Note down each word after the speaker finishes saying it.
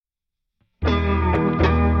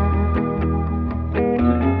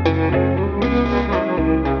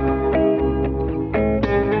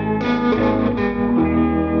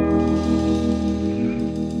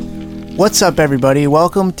What's up, everybody?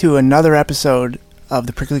 Welcome to another episode of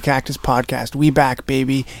the Prickly Cactus Podcast. We back,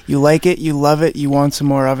 baby. You like it, you love it, you want some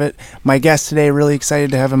more of it. My guest today, really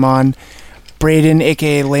excited to have him on. Braden,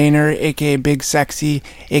 a.k.a. Laner, a.k.a. Big Sexy,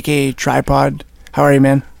 a.k.a. Tripod. How are you,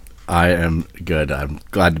 man? I am good. I'm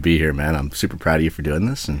glad to be here, man. I'm super proud of you for doing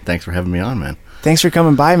this, and thanks for having me on, man. Thanks for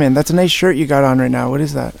coming by, man. That's a nice shirt you got on right now. What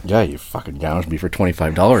is that? Yeah, you fucking gouged me for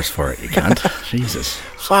 $25 for it, you cunt. Jesus.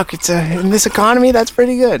 Fuck, in this economy, that's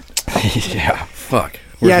pretty good. Yeah, fuck.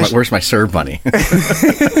 Where's my serve money?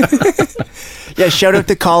 Yeah, shout out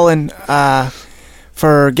to Colin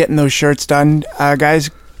for getting those shirts done. Guys,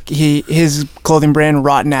 his clothing brand,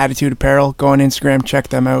 Rotten Attitude Apparel. Go on Instagram, check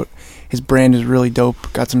them out. His brand is really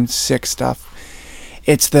dope. Got some sick stuff.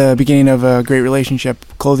 It's the beginning of a great relationship,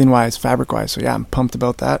 clothing-wise, fabric-wise. So, yeah, I'm pumped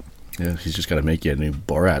about that. Yeah, he's just got to make you a new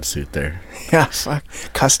Borat suit there. Yeah, fuck.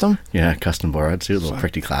 Custom? Yeah, custom Borat suit, little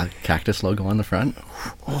prickly cactus logo on the front.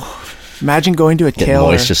 Oh, imagine going to a Getting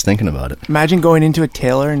tailor. moist just thinking about it. Imagine going into a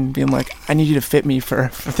tailor and being like, I need you to fit me for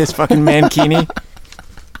this fucking mankini.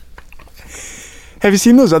 Have you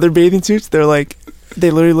seen those other bathing suits? They're like, they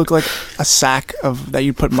literally look like a sack of that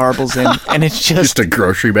you put marbles in, and it's just a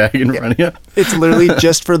grocery bag in front of you. It's literally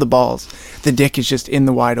just for the balls. The dick is just in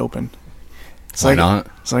the wide open. It's Why like, not?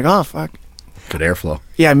 It's like, oh fuck. Good airflow.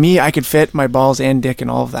 Yeah, I could fit my balls and dick and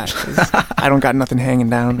all of that. 'Cause I don't got nothing hanging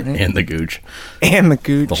down. Right? And the gooch. And the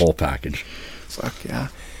gooch. The whole package. Fuck yeah.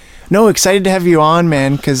 No, excited to have you on,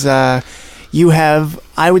 man, because you have,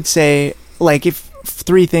 I would say, like, if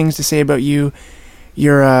three things to say about you: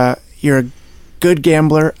 you're a good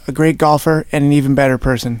gambler, a great golfer, and an even better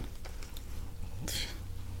person.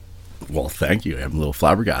 Well, thank you. I'm a little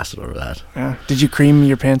flabbergasted over that. Yeah. Did you cream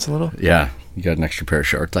your pants a little? Yeah. You got an extra pair of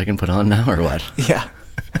shorts I can put on now, or what? Yeah.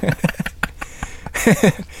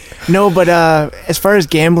 No, but as far as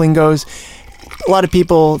gambling goes, a lot of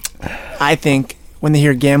people, I think, when they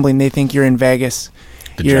hear gambling, they think you're in Vegas.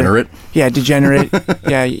 Degenerate? Degenerate.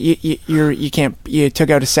 Yeah, you took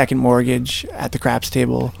out a second mortgage at the craps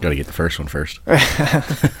table. Got to get the first one first.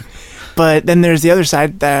 But then there's the other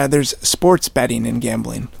side. There's sports betting and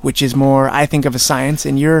gambling, which is more, I think, of a science,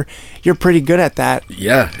 and you're pretty good at that.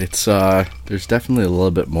 Yeah, it's there's definitely a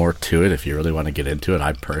little bit more to it if you really want to get into it.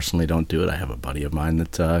 I personally don't do it. I have a buddy of mine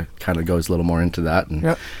that kind of goes a little more into that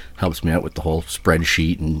and helps me out with the whole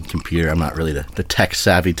spreadsheet and computer. I'm not really the tech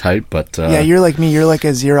savvy type, but yeah, you're like me. You're like a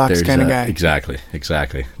Xerox kind of guy.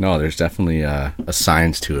 Exactly. No, there's definitely a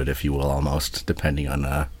science to it, if you will, almost, depending on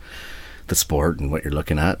the sport and what you're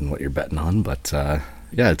looking at and what you're betting on. But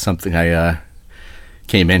yeah, it's something I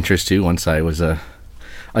came interest to once I was a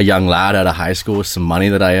young lad out of high school with some money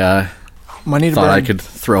that I thought I could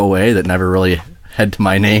throw away that never really had to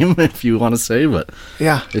my name, if you want to say. But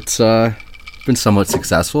yeah, it's been somewhat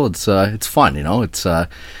successful. It's fun, you know. It's a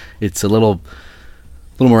little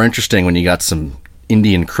more interesting when you got some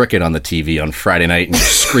Indian cricket on the TV on Friday night and you're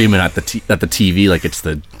screaming at the TV like it's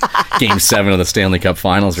the Game 7 of the Stanley Cup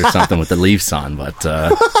Finals or something with the Leafs on. But yeah,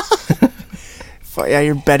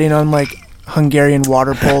 you're betting on like Hungarian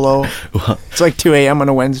water polo. It's like 2 a.m. on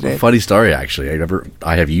a Wednesday. Funny story, actually.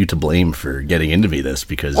 I have you to blame for getting into this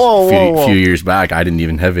because a few years back I didn't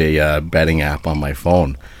even have a betting app on my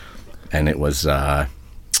phone, and it was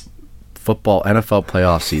football NFL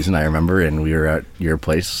playoff season, I remember, and we were at your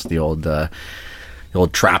place, the old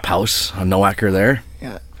trap house on Noacker there.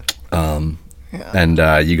 Yeah. And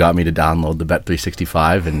you got me to download the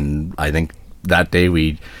Bet365, and I think that day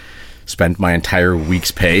we spent my entire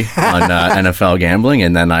week's pay on NFL gambling,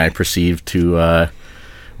 and then I proceeded to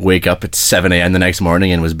wake up at 7 a.m. the next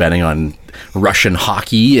morning and was betting on Russian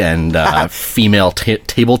hockey and female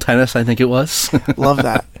table tennis, I think it was. Love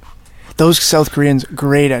that. Those South Koreans,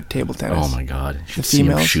 great at table tennis. Oh my God. You should see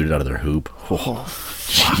them shoot it out of their hoop. Oh,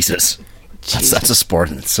 Jesus. That's a sport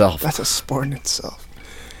in itself. That's a sport in itself.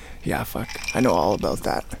 Yeah, fuck. I know all about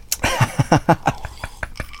that.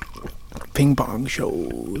 Ping pong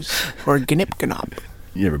shows. Or Gnip Gnop.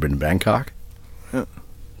 You ever been to Bangkok? Yeah.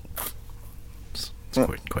 It's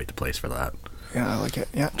quite the place for that. Yeah, I like it.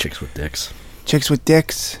 Yeah. Chicks with dicks. Chicks with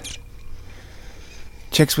dicks.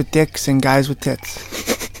 Chicks with dicks and guys with tits.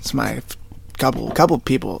 It's my couple of the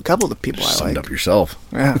people I like. Summed up yourself.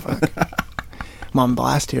 Yeah, fuck. I'm on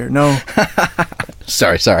blast here. No.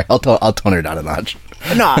 Sorry. I'll tone her down a notch.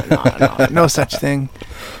 No. No such thing.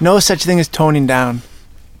 No such thing as toning down.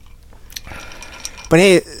 But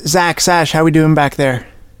hey, Zach, Sash, how we doing back there?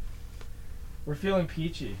 We're feeling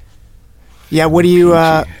peachy. Yeah, what are you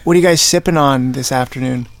guys sipping on this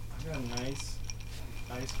afternoon? I've got a nice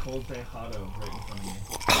cold Tejado right in front of me.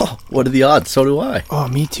 Oh, what are the odds? So do I. Oh,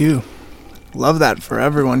 me too. Love that for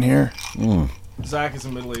everyone here. Zach is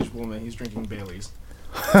a middle-aged woman. He's drinking Baileys.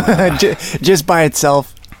 Just by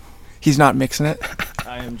itself. He's not mixing it.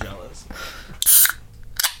 I am jealous.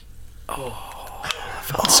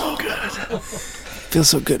 Felt so good. Feels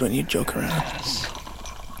so good when you joke around.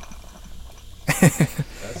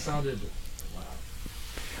 That sounded...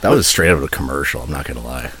 That was straight out of a commercial, I'm not going to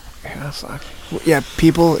lie. Yeah,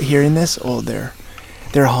 people hearing this, they're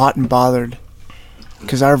hot and bothered.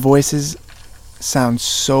 Because our voices sound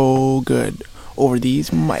so good over these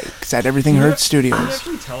mics at Everything Hurts Can you Studios.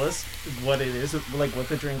 actually tell us what it is, like what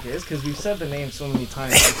the drink is? Because we've said the name so many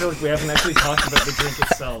times. I feel like we haven't actually talked about the drink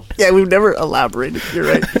itself. Yeah, we've never elaborated.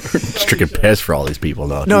 You're right. Just drinking piss for all these people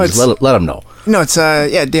now. No, Jesus, it's- let them know. No, it's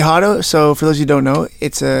Dejado. So for those who don't know,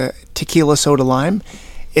 it's a tequila soda lime.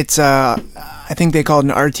 It's I think they call it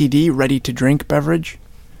an RTD, ready to drink beverage.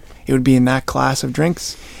 It would be in that class of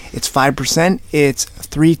drinks. It's 5%. It's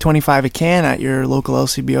 $3.25 a can at your local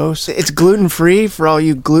LCBO. So it's gluten free for all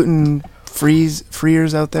you gluten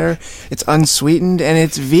freers out there. It's unsweetened and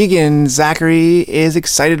it's vegan. Zachary is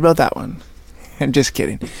excited about that one. I'm just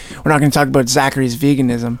kidding. We're not going to talk about Zachary's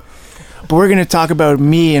veganism, but we're going to talk about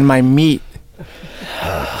me and my meat.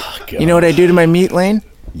 You know what I do to my meat, Lane?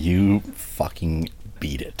 You fucking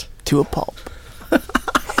beat it. To a pulp.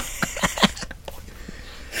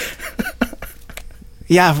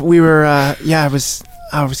 Yeah, we were. I was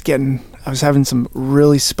having some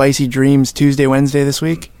really spicy dreams Tuesday, Wednesday this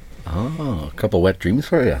week. Oh, a couple wet dreams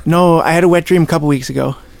for you. No, I had a wet dream a couple weeks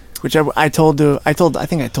ago, which I told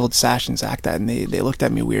Sash and Zach that, and they looked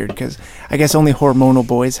at me weird because I guess only hormonal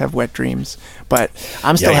boys have wet dreams, but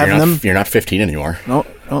I'm still having them. You're not 15 anymore. No,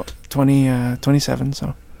 27.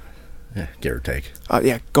 So. Yeah, give or take.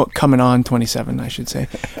 Coming on 27, I should say.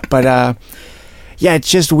 But yeah,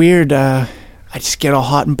 it's just weird. I just get all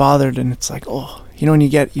hot and bothered, and it's like, when you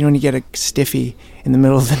get a stiffy in the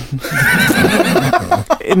middle of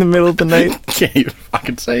the night. Can't even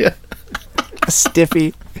fucking say it. A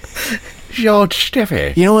stiffy. George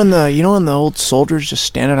Stiffy. You know when the old soldiers just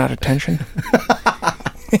standing out of tension.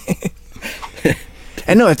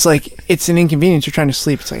 And no, it's like it's an inconvenience. You're trying to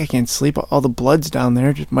sleep. It's like I can't sleep. All the blood's down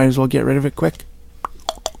there. Just might as well get rid of it quick.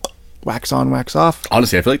 Wax on, wax off.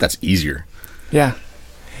 Honestly, I feel like that's easier. Yeah.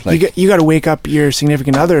 Like, you got to wake up your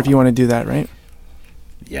significant other if you want to do that, right?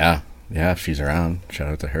 Yeah, if she's around, shout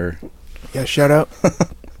out to her. Yeah, shout out.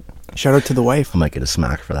 Shout out to the wife. I might get a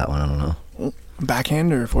smack for that one. I don't know.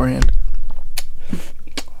 Backhand or forehand?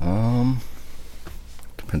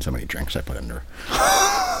 Depends how many drinks I put in her.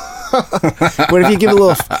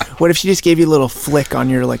 What if she just gave you a little flick on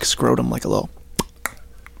your like scrotum, like a little?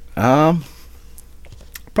 Probably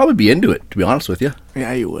be into it, to be honest with you.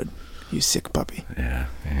 Yeah, you would. You sick puppy. Yeah.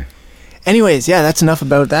 Anyways, yeah, that's enough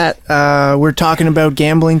about that. We're talking about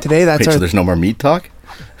gambling today. So there's no more meat talk?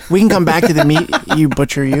 We can come back to the meat, you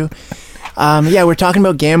butcher, you. Yeah, we're talking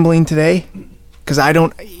about gambling today because I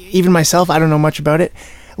don't know much about it.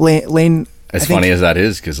 Lane. As funny as that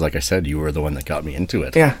is, because like I said, you were the one that got me into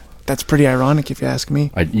it. Yeah, that's pretty ironic if you ask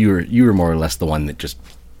me. You were more or less the one that just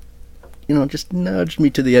nudged me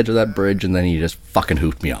to the edge of that bridge, and then you just fucking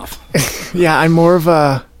hooped me off. Yeah, I'm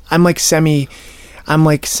like semi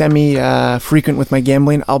frequent with my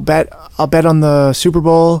gambling. I'll bet on the Super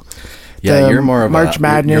Bowl. Yeah, you're more of March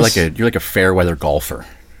Madness. You're like a fair weather golfer.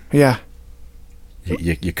 Yeah.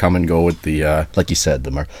 You come and go with the like you said,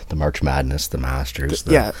 the March Madness, the Masters.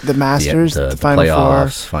 The Masters, the Final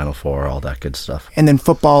playoffs, Four. Final Four, all that good stuff. And then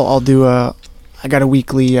football, I'll do I got a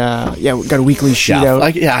weekly sheet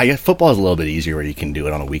out. Football is a little bit easier where you can do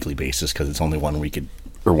it on a weekly basis because it's only 1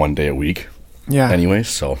 day a week. Yeah. Anyways,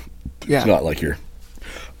 so yeah. It's not like you're.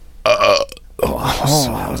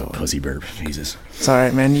 That was a pussy burp. Jesus. It's all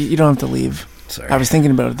right, man. You don't have to leave. Sorry. I was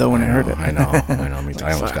thinking about it though when I heard it. I know. Me too.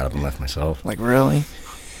 I almost got up and left myself. Like really?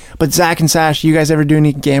 But Zach and Sash, you guys ever do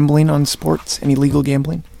any gambling on sports? Any legal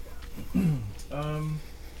gambling?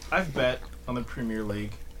 I've bet on the Premier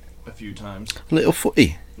League a few times. Little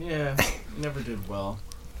footy. Yeah, never did well.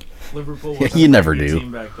 Liverpool You wasn't never a good do.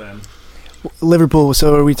 team back then. Liverpool.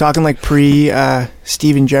 So are we talking like pre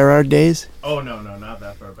Steven Gerrard days? Oh no, not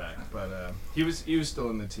that far back. But he was still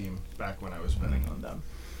in the team back when I was betting on them.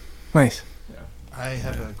 Nice. Yeah. I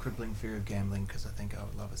have a crippling fear of gambling because I think I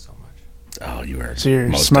would love it so much. Oh, you were. So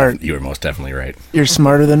you're smart. You were most definitely right. You're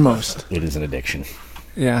smarter than most. It is an addiction.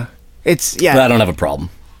 Yeah. But I don't have a problem.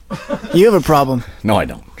 You have a problem. No, I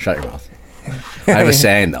don't. Shut your mouth. I have a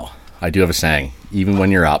saying though. I do have a saying. Even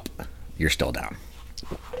when you're up, you're still down.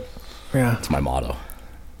 Yeah. That's my motto.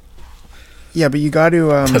 Yeah, but you got to.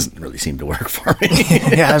 Doesn't really seem to work for me.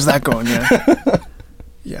 Yeah, how's that going? Yeah.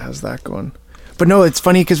 Yeah, how's that going? But no, it's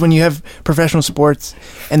funny because when you have professional sports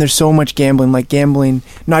and there's so much gambling, like gambling,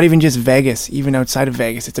 not even just Vegas, even outside of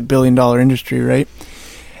Vegas, it's $1 billion industry, right?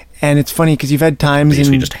 And it's funny because you've had times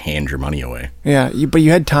Basically, in just hand your money away. but you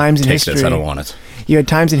had times in Take history. this. I don't want it. You had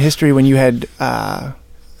times in history when you had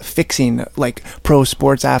fixing, like pro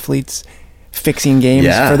sports athletes fixing games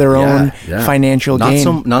for their own financial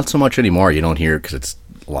gain. Not so much anymore. You don't hear because it's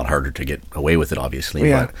a lot harder to get away with it, obviously.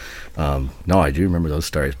 Yeah. But no, I do remember those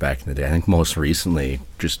stories back in the day. I think most recently,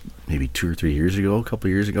 just maybe 2 or 3 years ago, a couple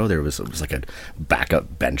of years ago, it was like a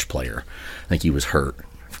backup bench player. I think he was hurt.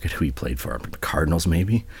 I forget who he played for. The Cardinals,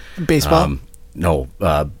 maybe. Baseball? No,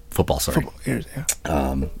 football. Sorry.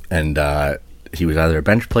 Football, And he was either a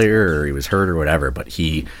bench player or he was hurt or whatever, but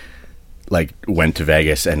he like went to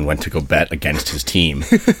Vegas and went to go bet against his team,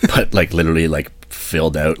 but like literally like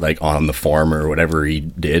filled out like on the form or whatever he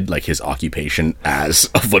did, like his occupation as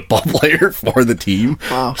a football player for the team.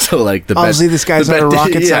 Wow. So like obviously this guy's not a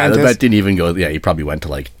rocket scientist. The bet didn't even go. Yeah, he probably went to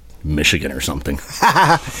like Michigan or something.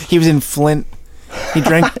 He was in Flint.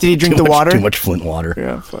 Did he drink the water? Too much Flint water.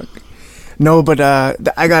 Yeah, fuck. No, but I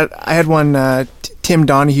had one. Tim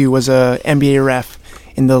Donahue was a NBA ref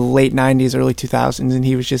in the late '90s, early 2000s, and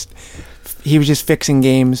he was just fixing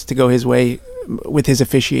games to go his way with his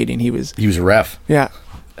officiating. He was a ref. Yeah.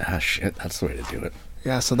 Ah, shit, that's the way to do it.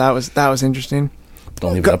 Yeah, so that was interesting.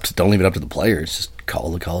 Don't leave it up to the players. Just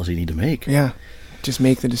call the calls you need to make. Yeah, just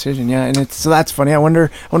make the decision. Yeah, and so that's funny. I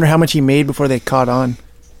wonder how much he made before they caught on.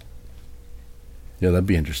 Yeah, that'd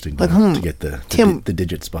be interesting Like, to get Tim- the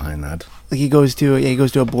digits behind that. Like he goes to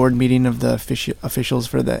a board meeting of the officials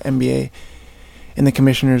for the NBA, and the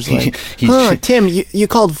commissioner's like, Tim, you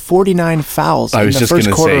called 49 fouls in the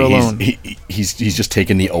first quarter alone. He's just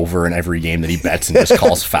taking the over in every game that he bets and just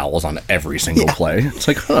calls fouls on every single play. It's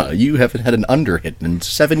like, you haven't had an under hit in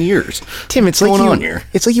 7 years. Tim, it's What's like going on here?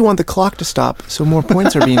 It's like you want the clock to stop so more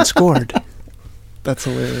points are being scored. That's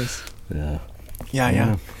hilarious. Yeah.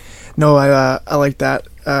 No, I like that.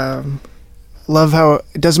 Love how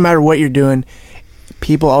it doesn't matter what you're doing,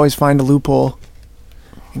 people always find a loophole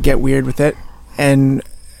and get weird with it and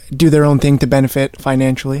do their own thing to benefit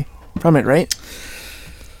financially from it, right?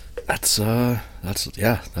 That's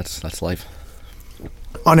life.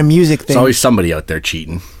 On a music thing. There's always somebody out there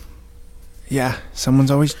cheating. Yeah,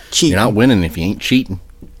 someone's always cheating. You're not winning if you ain't cheating.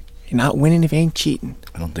 You're not winning if you ain't cheating.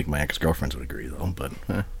 I don't think my ex-girlfriends would agree though, but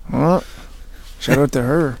Well, shout out to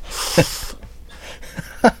her.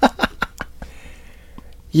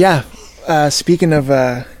 Yeah, speaking of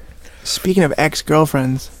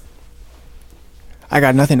ex-girlfriends, I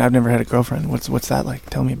got nothing. I've never had a girlfriend. What's that like?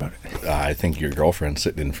 Tell me about it. I think your girlfriend's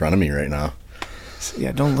sitting in front of me right now.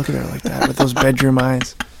 Yeah, don't look at her like that with those bedroom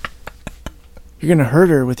eyes. You're gonna hurt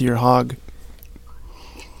her with your hog.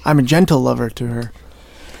 I'm a gentle lover to her.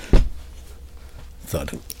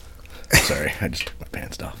 Thud. Sorry, I just took my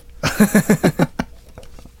pants off.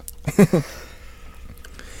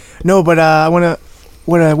 No, but I wanna.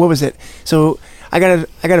 What was it? So I got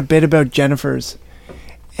a bit about Jennifers.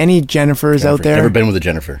 Any Jennifers out there? Never been with a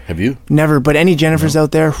Jennifer. Have you? Never, but any Jennifers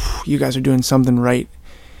out there? You guys are doing something right.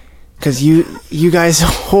 Because you guys,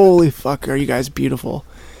 holy fuck, are you guys beautiful?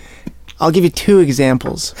 I'll give you 2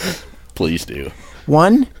 examples. Please do.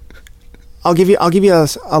 One, I'll give you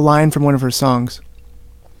a line from one of her songs.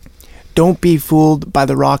 Don't be fooled by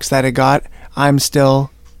the rocks that I got. I'm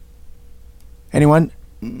still. Anyone?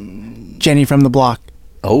 Jenny from the block.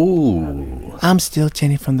 Oh. I'm still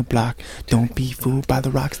Jenny from the block. Don't be fooled by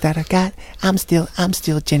the rocks that I got. I'm still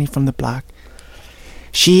Jenny from the block.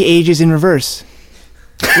 She ages in reverse.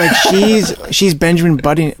 Like she's Benjamin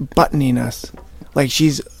buttoning us. Like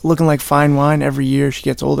she's looking like fine wine every year she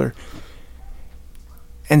gets older.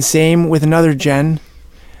 And same with another Jen.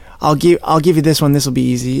 I'll give you this one. This will be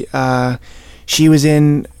easy. She was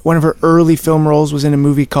in one of her early film roles was in a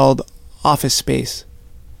movie called Office Space.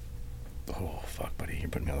 Oh fuck, buddy, you're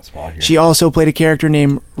putting me on the spot here. She also played a character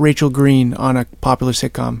named Rachel Green on a popular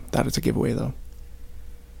sitcom. That is a giveaway though.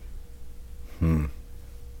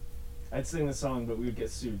 I'd sing the song, but we would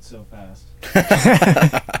get sued so fast.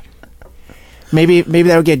 Maybe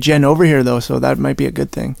that would get Jen over here though, so that might be a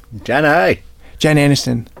good thing. Jen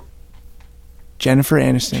Aniston. Jennifer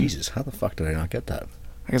Aniston. Jesus, how the fuck did I not get that?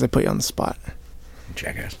 I guess I put you on the spot.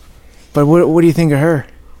 Jackass. But what do you think of her?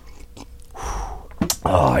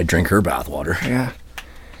 Oh, I drink her bathwater. Yeah.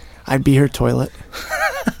 I'd be her toilet.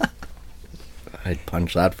 I'd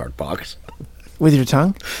punch that fart box. With your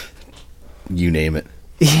tongue? You name it.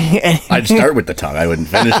 I'd start with the tongue. I wouldn't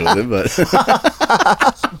finish with it, but...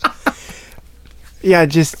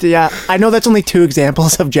 Yeah. I know that's only 2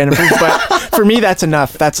 examples of Jennifer's, but for me, that's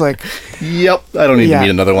enough. That's like... Yep. I don't need to meet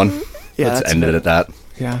another one. Yeah, Let's that's end it fair. at that.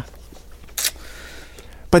 Yeah.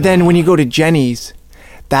 But then when you go to Jenny's,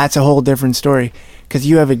 that's a whole different story. Because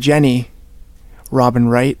you have a Jenny, Robin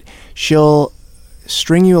Wright. She'll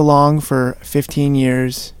string you along for 15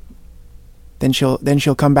 years. Then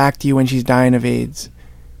she'll come back to you when she's dying of AIDS.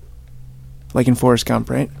 Like in Forrest Gump,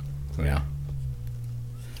 right? Yeah.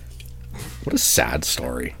 What a sad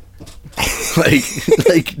story. like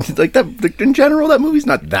that. Like, in general, that movie's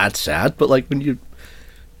not that sad. But like when you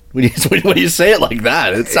say it like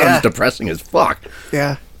that, it sounds Yeah. depressing as fuck.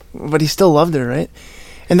 Yeah. But he still loved her, right?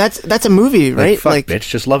 And that's a movie, right? Like, fuck, bitch,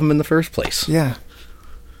 just love him in the first place. Yeah.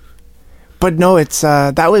 But no, it's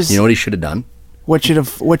that was You know what he should have done? what should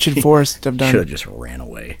Forrest have Should done? have just ran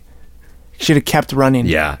away. Should have kept running.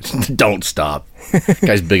 Yeah, don't stop.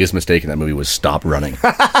 Guy's biggest mistake in that movie was stop running.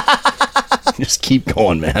 Just keep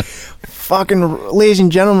going, man. Fucking ladies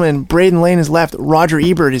and gentlemen, Braden Lane is left. Roger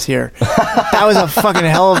Ebert is here. That was a fucking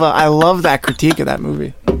hell of a. I love that critique of that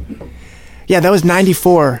movie. Yeah, that was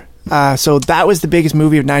 '94. So that was the biggest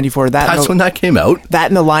movie of '94. That's when that came out. That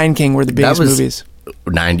and The Lion King were the biggest was movies.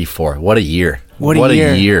 94. What a year. What a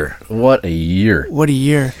year. What a year. What a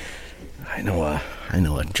year. I know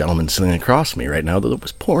a gentleman sitting across me right now that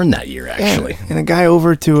was born that year, actually. Yeah. And a guy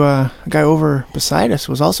over beside us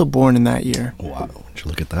was also born in that year. Wow. Would you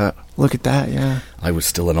look at that? Look at that, yeah. I was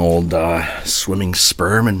still an old swimming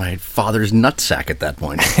sperm in my father's nutsack at that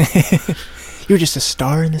point. You were just a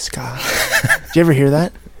star in the sky. Did you ever hear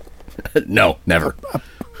that? No, never.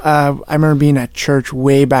 I remember being at church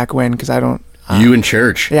way back when, because I don't. You in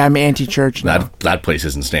church. Yeah, I'm anti-church now. That place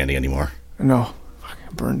isn't standing anymore. No,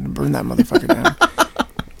 fucking burn that motherfucker down.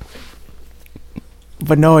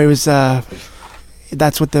 But no, it was.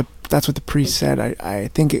 That's what the priest said. I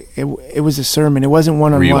think it was a sermon. It wasn't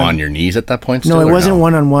one on Were one. you on your knees at that point? No, Still, it or wasn't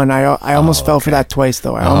one on one. I almost fell for okay. that twice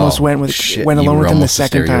though. I almost went alone you were with him the almost a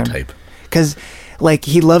second time. stereotype. Because like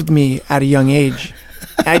he loved me at a young age,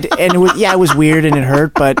 and it was it was weird and it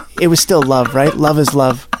hurt, but it was still love, right? Love is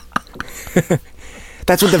love.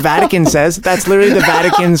 That's what the Vatican says. That's literally the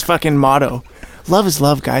Vatican's fucking motto. Love is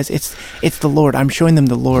love, guys. It's the Lord. I'm showing them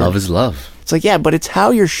the Lord. Love is love. It's like, yeah, but it's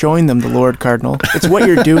how you're showing them the Lord, Cardinal. It's what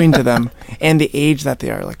you're doing to them and the age that they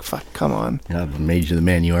are. Like, fuck, come on. Yeah, it made you the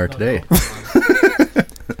man you are today.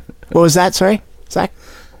 What was that? Sorry, Zach?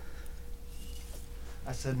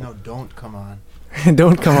 I said no. Don't come on.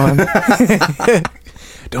 Don't come on.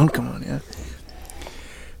 Don't come on, yeah.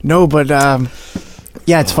 No, but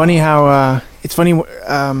yeah, it's funny how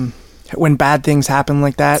when bad things happen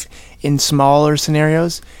like that in smaller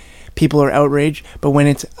scenarios, people are outraged. But when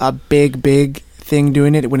it's a big thing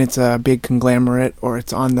doing it, when it's a big conglomerate or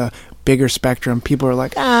it's on the bigger spectrum, people are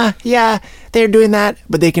like, yeah, they're doing that,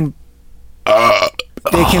 but they can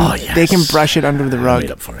brush it under the I rug.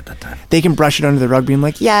 made up for it that time. They can brush it under the rug, being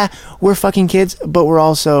like, yeah, we're fucking kids, but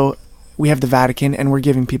we have the Vatican and we're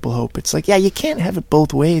giving people hope. It's like, yeah, you can't have it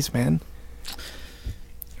both ways, man.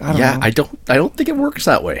 I don't know. I don't think it works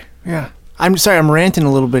that way. Yeah. I'm sorry, I'm ranting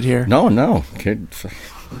a little bit here. No.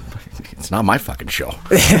 It's not my fucking show.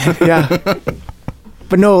 Yeah.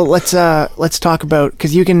 But no, let's talk about,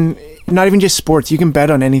 because you can, not even just sports, you can bet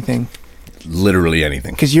on anything. Literally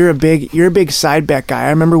anything. Because you're a big side bet guy. I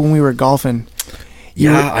remember when we were golfing.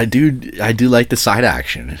 I do like the side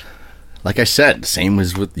action. Like I said, same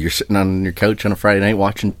as with you're sitting on your couch on a Friday night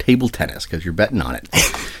watching table tennis because you're betting on it.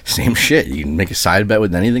 Same shit. You can make a side bet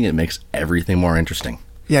with anything. It makes everything more interesting.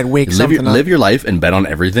 Yeah, it wakes something up. Live your life and bet on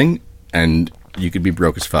everything, and you could be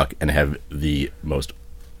broke as fuck and have the most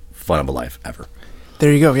fun of a life ever.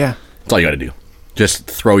 There you go, yeah. That's all you got to do. Just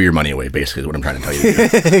throw your money away, basically, is what I'm trying to tell you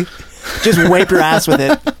to do. Just wipe your ass with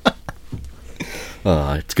it.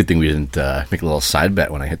 It's a good thing we didn't make a little side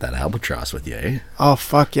bet when I hit that albatross with you, eh? Oh,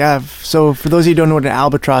 fuck, yeah. So for those of you who don't know what an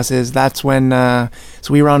albatross is, that's when,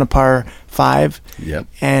 so we were on a par 5. Yep.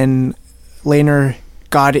 And Laner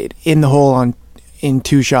got it in the hole in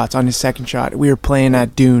 2 shots on his second shot. We were playing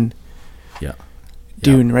at Dune. Yeah.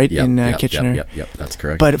 Dune, right? Yep, in yep, Kitchener. Yep, that's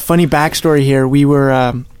correct. But funny backstory here, we were,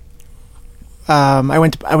 I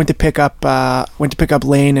went to pick up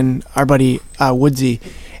Lane and our buddy, Woodsy,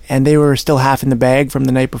 and they were still half in the bag from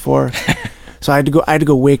the night before. So I had to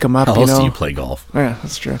go wake them up. How else do you play golf? Yeah,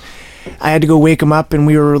 that's true. I had to go wake them up, and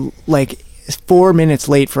we were like 4 minutes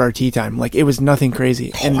late for our tee time. Like, it was nothing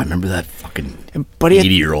crazy. I remember that fucking but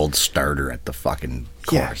 80-year-old starter at the fucking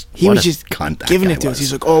course. He What was a just cunt that giving guy it to us. was.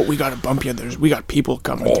 He's like, "Oh, we got to bump you. We got people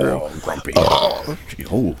coming through." Oh, grumpy. Oh,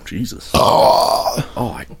 Jesus.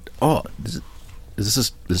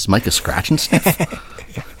 Is this Mike a scratch and sniff?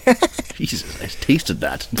 Jesus, I tasted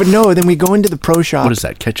that. But no, then we go into the pro shop. What is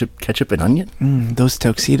that? Ketchup and onion? Those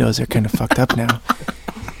tuxedos are kind of fucked up now.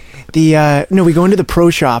 No, we go into the pro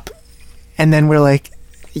shop, and then we're like,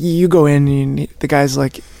 you go in, and the guy's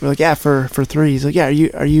like, we're like, yeah, for 3. He's like, yeah,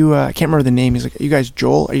 are you? I can't remember the name. He's like, are you guys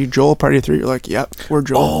Joel? Are you Joel, party of 3? You're like, yep, we're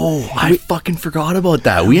Joel. Oh, I fucking forgot about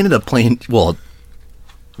that. We ended up playing. Well,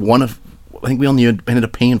 I think we only ended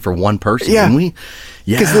up paying for one person, Yeah. didn't we?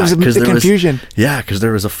 Yeah, because there was confusion. Yeah, because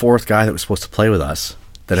there was a 4th guy that was supposed to play with us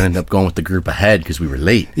that ended up going with the group ahead because we were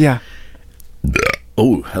late. Yeah.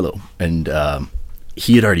 Oh, hello. And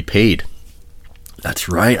he had already paid. That's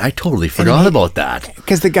right. I totally forgot about that.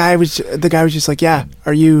 Because the guy was just like, yeah,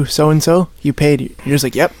 are you so and so? You paid. You're just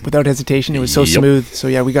like, yep, without hesitation. It was so Yep. smooth. So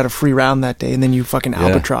yeah, we got a free round that day, and then you fucking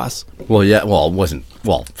albatross. Well, yeah. Well, it wasn't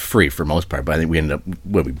free for most part, but I think we ended up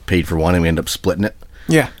we paid for one and we ended up splitting it.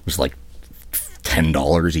 Yeah. It was like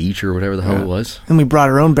 $10 each or whatever the hell it was. And we brought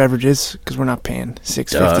our own beverages because we're not paying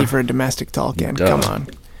 $6.50 Duh. for a domestic tall can. Duh. Come on.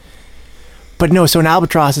 But no, so an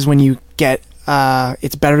albatross is when you get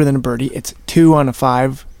it's better than a birdie. It's 2 on a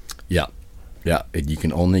 5. Yeah, yeah. You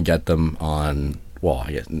can only get them on. Well,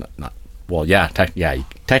 I guess not. Well, yeah,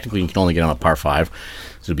 technically you can only get on a par 5.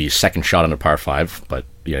 So it'd be a second shot on a par 5. But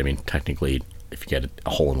yeah, I mean, technically, if you get a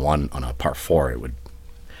hole in one on a par 4, it would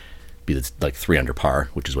be like 3 under par,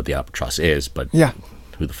 which is what the albatross is. But Yeah.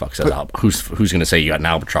 who the fuck says who's going to say you got an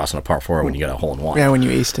albatross on a par 4 when you got a hole in one? Yeah, when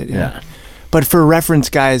you aced it. Yeah. But for reference,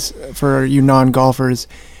 guys, for you non-golfers,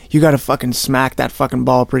 you got to fucking smack that fucking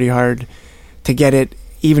ball pretty hard to get it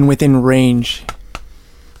even within range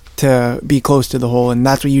to be close to the hole. And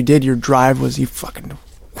that's what you did. Your drive was you fucking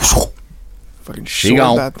She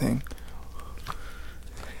go. shored that thing.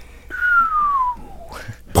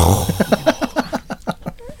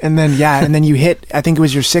 And then you hit, I think it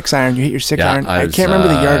was your 6 iron. You hit your 6 iron. I can't remember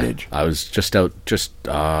the yardage. I was just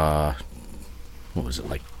what was it,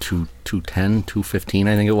 like 210, 215,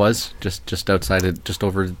 I think it was. Just outside of, just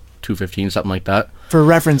over 215, something like that. For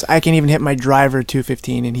reference, I can't even hit my driver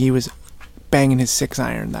 215, and he was banging his 6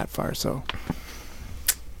 iron that far, so.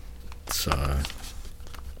 It's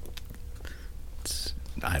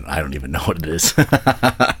I don't even know what it is.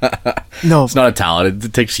 No. It's not a talent.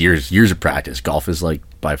 It takes years of practice. Golf is like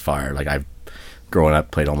by far, like I've growing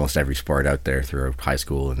up played almost every sport out there through high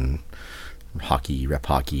school and hockey, rep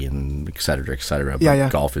hockey, and et cetera, et cetera. But Yeah.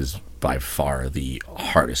 golf is by far the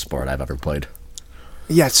hardest sport I've ever played.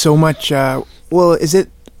 Yeah, so much. Well, is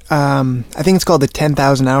it? I think it's called the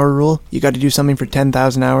 10,000 hour rule. You got to do something for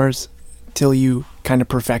 10,000 hours till you kind of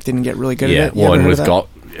perfect it and get really good at it. You Well, ever and heard of with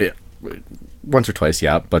that? golf, once or twice,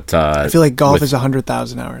 yeah. But I feel like golf with- is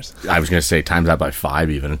 100,000 hours. I was going to say times that by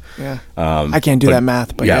 5 even. Yeah, I can't do but that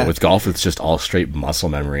math, but yeah. with golf, it's just all straight muscle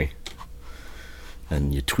memory.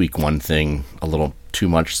 And you tweak one thing a little too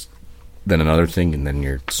much, then another thing, and then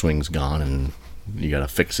your swing's gone, and you got to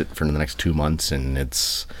fix it for the next 2 months. And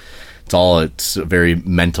it's a very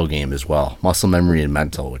mental game as well. Muscle memory and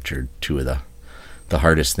mental, which are two of the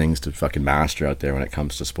hardest things to fucking master out there when it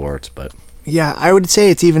comes to sports. But Yeah, I would say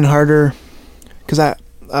it's even harder because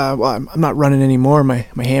I'm not running anymore. My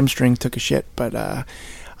hamstring took a shit, but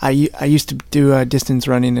I used to do distance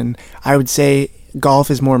running, and I would say golf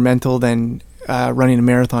is more mental than running a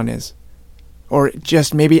marathon is, or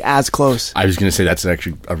just maybe as close. I was going to say that's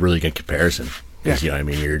actually a really good comparison. Because, Yeah. you know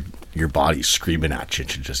what I mean? Your body's screaming at you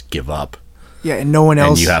to just give up. Yeah, and no one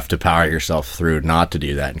else. And you have to power yourself through not to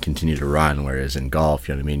do that and continue to run. Whereas in golf,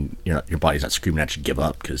 you know what I mean? Your body's not screaming at you to give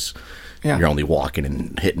up because Yeah. you're only walking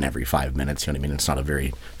and hitting every 5 minutes. You know what I mean? It's not a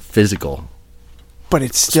very physical but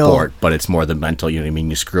it's still sport, but it's more the mental. You know what I mean?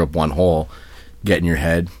 You screw up one hole, get in your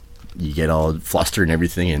head, you get all flustered and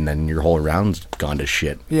everything, and then your whole round's gone to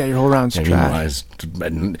shit. Yeah, your whole round's And trash.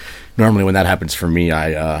 and normally when that happens for me,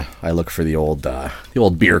 I look for the old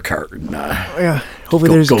beer cart and Yeah, hopefully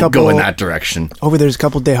there's a couple. go in that direction. Hopefully there's a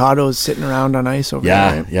couple Dejados sitting around on ice over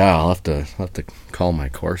Yeah, there. yeah. I'll have to call my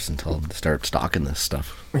course and tell them to start stocking this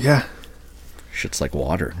stuff. Yeah, Shit's like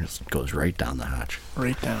water; it just goes right down the hatch.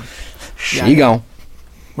 right down. She Yeah. go.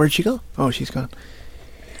 Where'd she go? Oh, she's gone.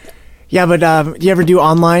 Yeah, but do you ever do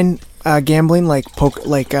online gambling, like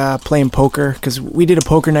playing poker? Because we did a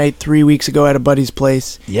poker night 3 weeks ago at a buddy's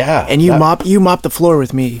place. Yeah, and you mopped the floor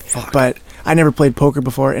with me. But I never played poker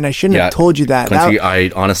before, and I shouldn't have told you that. Quincy,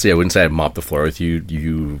 I honestly, I wouldn't say I mopped the floor with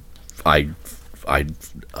you. A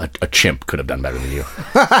chimp could have done better than you.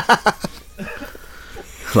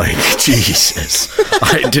 Like, Jesus.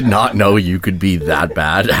 I did not know you could be that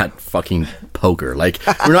bad at fucking poker. Like,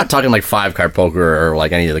 we're not talking like 5-card poker or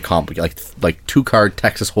like any of the complicated, like 2-card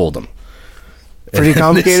Texas Hold'em. Pretty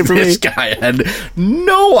complicated for me. This guy had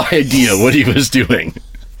no idea what he was doing.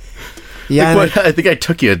 Yeah, Like, I think I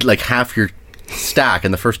took you like half your stack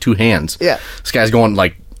in the first 2 hands. Yeah. This guy's going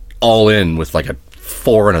like all in with like a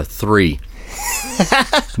 4 and a 3.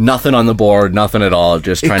 Nothing on the board, nothing at all.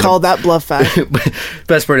 Just He trying called to. that bluff fast.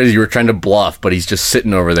 Best part is you were trying to bluff, but he's just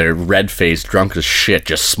sitting over there, red faced, drunk as shit,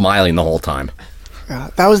 just smiling the whole time.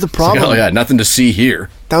 That was the problem. Oh yeah, nothing to see here.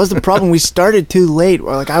 That was the problem. We started too late.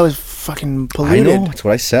 Like I was fucking polluted. I know. That's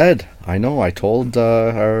what I said. I know. I told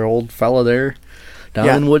our old fella there down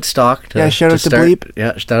Yeah. in Woodstock. Shout out to Bleep.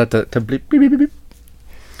 Yeah, shout out to Bleep. Beep, beep, beep, beep.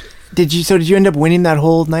 Did you end up winning that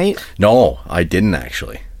whole night? No, I didn't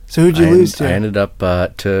actually. So who'd you lose to? I ended up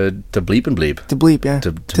to Bleep and Bleep. To Bleep, yeah.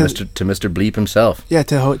 To Mr. Bleep himself. Yeah,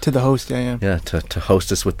 to the host, yeah. Yeah, to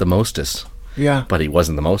host us with the mostest. Yeah. But he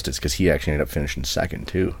wasn't the mostest because he actually ended up finishing second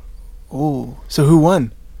too. Oh, so who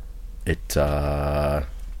won? It Was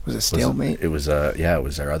it stalemate? it was it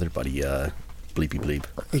was our other buddy Bleepy Bleep.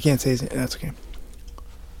 You can't say his name. That's okay.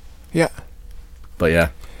 Yeah. But yeah.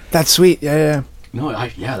 That's sweet. Yeah. No,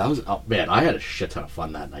 that was man, I had a shit ton of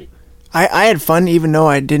fun that night. I had fun even though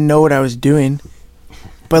I didn't know what I was doing.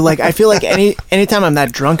 But like I feel like anytime I'm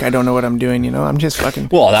that drunk I don't know what I'm doing, you know? I'm just fucking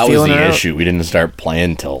Well, that was feeling it the out. issue. We didn't start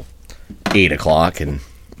playing till 8 o'clock, and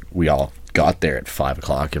we all got there at 5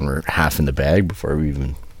 o'clock, and we're half in the bag before we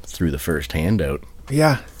even threw the first hand out.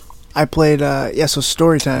 Yeah. I played so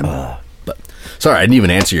story time. But sorry, I didn't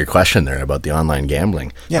even answer your question there about the online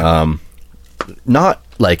gambling. Yeah. Not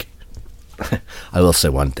like I will say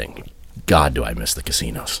one thing. God, do I miss the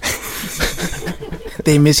casinos?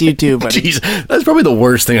 They miss you too, buddy. Jeez, that's probably the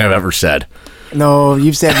worst thing I've ever said. No,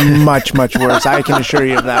 you've said much, much worse. I can assure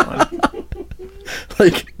you of that one.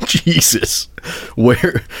 Like, Jesus,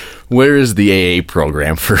 where is the AA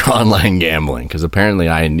program for online gambling? Because apparently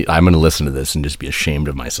I'm going to listen to this and just be ashamed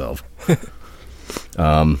of myself.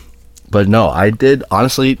 But no, I did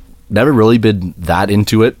honestly never really been that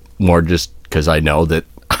into it. More just because I know that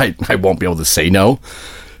I won't be able to say no.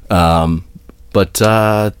 But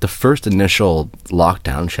the first initial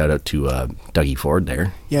lockdown, shout out to Dougie Ford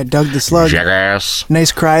there. Yeah, Doug the Slug. Jackass.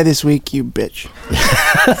 Nice cry this week, you bitch.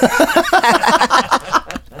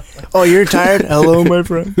 Oh, you're tired? Hello, my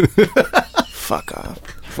friend. Fuck off.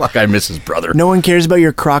 Fuck, I miss his brother. No one cares about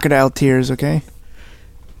your crocodile tears, okay?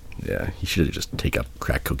 Yeah, he should have just take up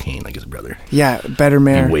crack cocaine like his brother. Yeah, better Be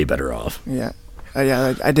mayor. way better off. Yeah.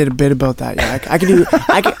 I did a bit about that. Yeah,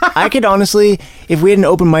 I could honestly, if we had an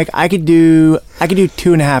open mic, I could do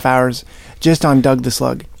 2.5 hours just on Doug the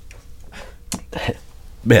Slug.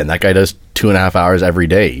 Man, that guy does 2.5 hours every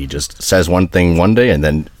day. He just says one thing one day and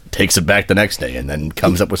then takes it back the next day and then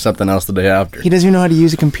comes up with something else the day after. He doesn't even know how to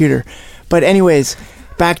use a computer. But anyways,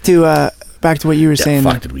 back to what you were saying.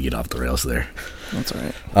 Fuck, did we get off the rails there? That's all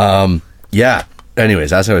right. Yeah.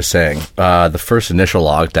 Anyways, as I was saying, the first initial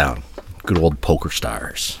lockdown, good old Poker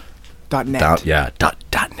Stars. .net. .net.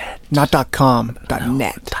 Not .com.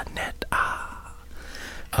 .net. .net.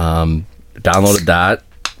 Downloaded that,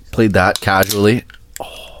 played that casually.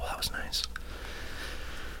 Oh, that was nice.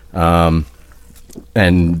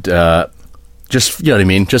 And just, you know what I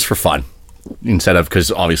mean, just for fun. Instead of,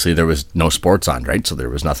 because obviously there was no sports on, right? So there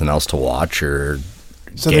was nothing else to watch or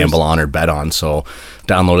gamble on or bet on. So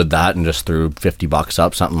downloaded that and just threw $50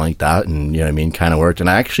 up, something like that. And, you know what I mean, kind of worked. And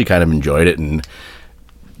I actually kind of enjoyed it. And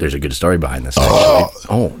there's a good story behind this.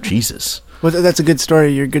 Oh, Jesus. Well, that's a good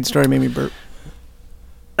story. Your good story made me burp.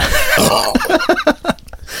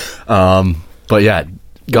 But yeah,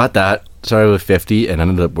 got that. Started with 50 and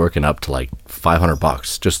ended up working up to like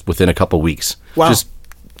 $500 just within a couple weeks. Wow. Just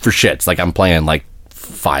for shits. Like I'm playing like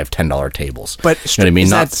 $5-10 tables. But you know what I mean?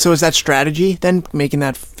 Is that strategy then, making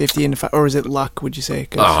that 50 into 5, or is it luck? Would you say?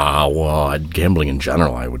 Well, gambling in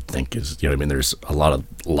general, I would think is, you know what I mean. There's a lot of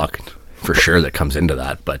luck for sure that comes into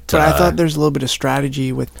that. But I thought there's a little bit of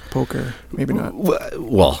strategy with poker. Maybe not.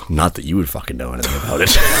 Well, not that you would fucking know anything about it.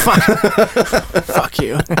 Fuck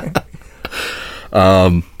you.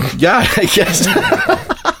 Yeah, I guess.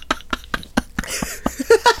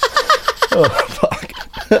 Oh fuck.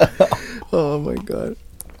 Oh my god.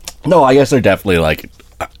 No, I guess they're definitely like,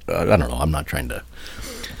 I don't know. I'm not trying to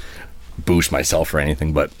boost myself or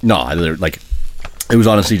anything, but no, they're like, it was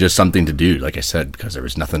honestly just something to do. Like I said, because there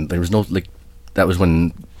was nothing. There was no like. That was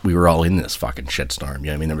when we were all in this fucking shitstorm. You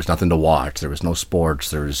know what I mean? There was nothing to watch. There was no sports.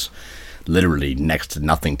 There was literally next to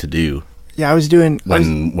nothing to do. Yeah, I was doing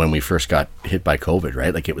when we first got hit by COVID,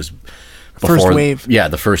 right? Like it was before, first wave. Yeah,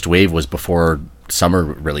 the first wave was before summer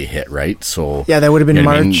really hit, right? So yeah, that would have been you know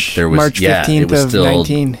what I mean? March. There was, March 15th it was of still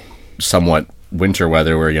 19. Somewhat winter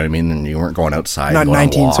weather, where you know what I mean, and you weren't going outside. Not going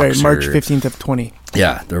 19. on Sorry, walks March or, 15th of 20.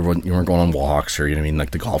 Yeah, you weren't going on walks, or you know what I mean,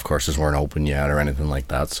 like the golf courses weren't open yet or anything like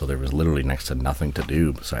that. So there was literally next to nothing to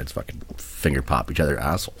do besides fucking finger pop each other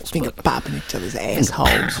assholes. Finger popping each other's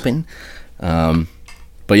assholes.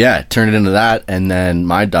 But But yeah, it turned it into that, and then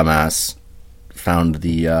my dumbass found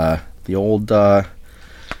the old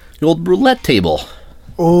roulette table.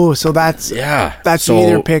 Oh, so that's So you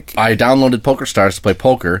either pick. I downloaded PokerStars to play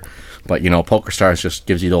poker, but PokerStars just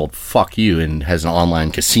gives you the old fuck you and has an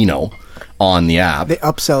online casino on the app. They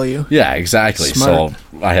upsell you. Yeah, exactly. Smart.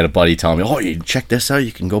 So I had a buddy telling me, "Oh, you check this out.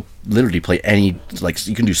 You can go literally play any, like,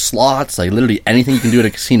 you can do slots, like literally anything you can do at a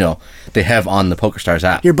casino. They have on the PokerStars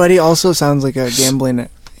app." Your buddy also sounds like a gambling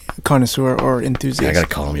connoisseur or enthusiast. Yeah, I gotta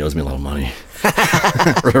call him. He owes me a lot of money,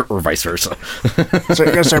 or vice versa. So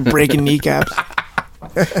you're gonna start breaking kneecaps.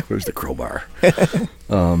 Where's the crowbar?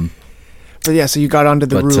 But yeah, so you got onto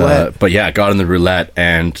the roulette. But yeah, I got on the roulette,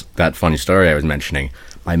 and that funny story I was mentioning,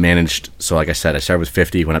 I managed, so like I said, I started with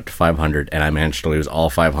 50, went up to 500, and I managed to lose all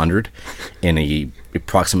 500 in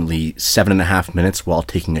approximately 7.5 minutes while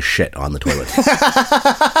taking a shit on the toilet.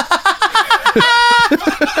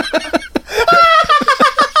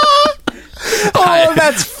 Oh,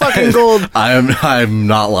 that's fucking gold. I'm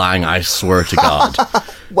not lying, I swear to God.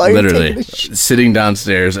 While you're Literally, taking a shit. sitting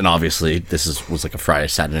downstairs, and obviously this was like a Friday,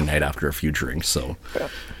 Saturday night after a few drinks, so...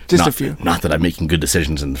 Just not, a few. Not that I'm making good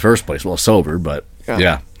decisions in the first place while sober, but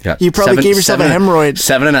yeah. You probably gave yourself a hemorrhoid.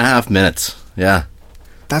 7.5 minutes, yeah.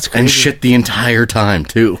 That's crazy. And shit the entire time,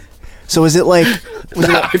 too. So is it like was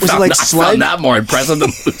it like I sludge? found that more impressive than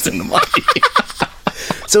losing the money.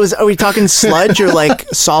 So are we talking sludge or like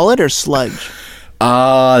solid or sludge?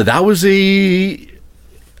 That was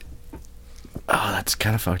that's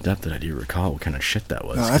kind of fucked up that I do recall what kind of shit that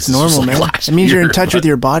was. Oh, that's 'cause this was, normal, like, man. last It means you're in year, touch with but-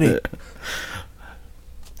 your body.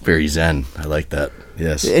 Very zen. I like that.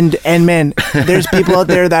 Yes. And man, there's people out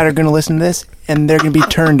there that are going to listen to this and they're going to be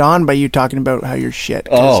turned on by you talking about how you're shit.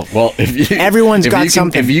 'Cause Oh, well, everyone's got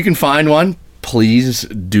something. If you can find one, please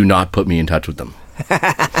do not put me in touch with them.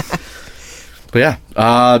 But yeah,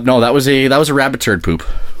 no, that was a rabbit turd poop.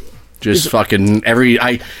 Just fucking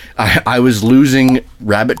I was losing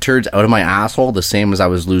rabbit turds out of my asshole the same as I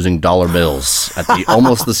was losing dollar bills at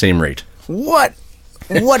almost the same rate. What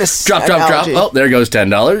a Drop. analogy. Oh, there goes $10.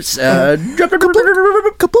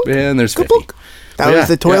 Drop. And there's 50. That was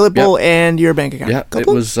the toilet bowl and your bank account. Yeah, it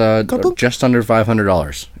was just under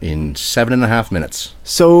 $500 in 7.5 minutes.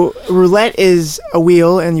 So roulette is a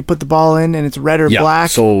wheel, and you put the ball in, and it's red or black.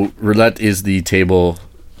 So roulette is the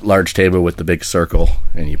large table with the big circle,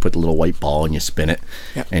 and you put the little white ball and you spin it,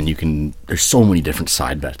 and there's so many different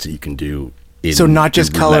side bets that you can do. So not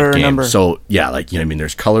just the color roulette or game. number. So yeah, like, what I mean,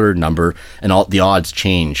 there's color, number, and all the odds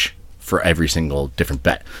change for every single different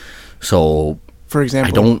bet. So For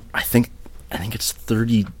example, I think it's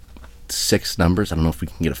 36 numbers. I don't know if we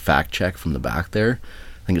can get a fact check from the back there.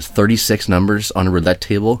 I think it's 36 numbers on a roulette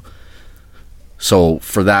table. So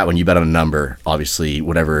for that, when you bet on a number, obviously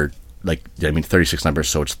whatever, 36 numbers,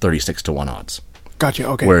 so it's 36 to 1 odds. Gotcha.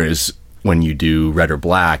 Okay. Whereas when you do red or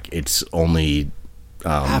black, it's only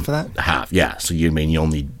half of that. half. Yeah. So you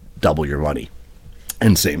only double your money.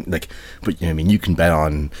 And same, but you can bet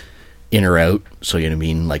on in or out. So What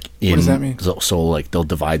does that mean? So they'll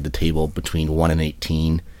divide the table between 1 and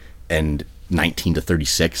 18 and 19 to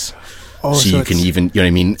 36. Oh, so you can even,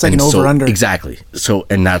 It's like an over-under. Exactly. So,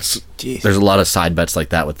 and Jeez. there's a lot of side bets like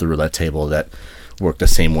that with the roulette table that work the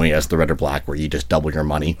same way as the red or black, where you just double your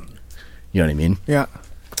money. You know what I mean? Yeah.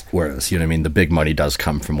 Whereas, the big money does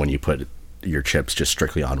come from when you put your chips just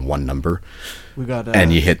strictly on one number We got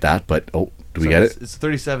and you hit that. But, do we get it? It's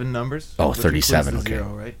 37 numbers. Oh, which 37, includes the okay.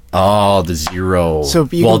 Zero, right? Oh, the zero. So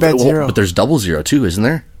you can bet zero. But there's double zero too, isn't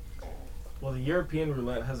there? Well, the European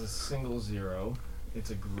roulette has a single zero. It's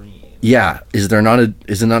a green. Yeah. Is it not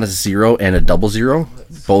a zero and a double zero,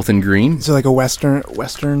 both in green? So like a Western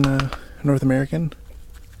North American.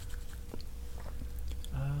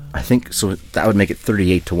 I think so. That would make it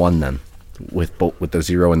 38 to 1 then, with the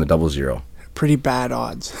zero and the double zero. Pretty bad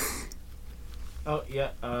odds. Oh yeah,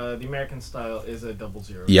 the American style is a double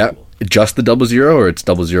zero. Yeah, table. just the double zero, or it's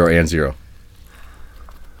double zero and zero.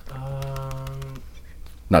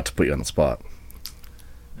 Not to put you on the spot.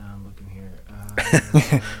 Now I'm looking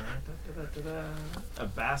here. A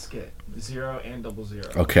basket, 0 and double zero.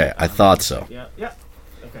 Okay, I thought so. Yeah.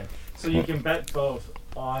 Okay, so you can bet both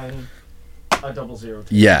on a double zero.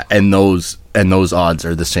 Table. Yeah, and those odds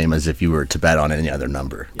are the same as if you were to bet on any other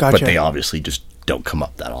number. Gotcha. But they obviously just don't come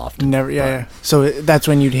up that often. Never. Yeah. So that's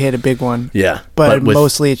when you'd hit a big one. Yeah, But with-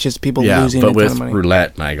 mostly it's just people losing a but ton with of money.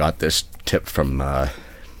 roulette, and I got this tip from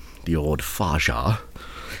the old Faja.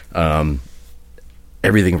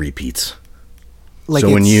 Everything repeats. Like so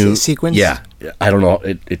it's when you sequence. yeah, I don't know.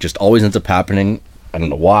 It just always ends up happening. I don't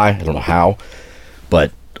know why. I don't know how.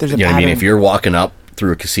 But There's a you know what I mean. pattern. If you're walking up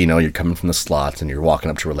through a casino, you're coming from the slots, and you're walking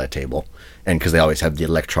up to a roulette table, and because they always have the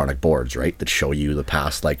electronic boards, right, that show you the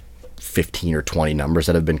past like 15 or 20 numbers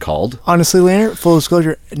that have been called. Honestly, Leonard, full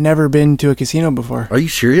disclosure, never been to a casino before. Are you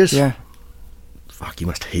serious? Yeah. Fuck, you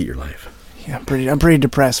must hate your life. Yeah, I'm pretty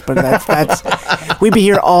depressed, but that's we'd be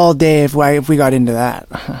here all day if we got into that.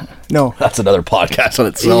 No. That's another podcast on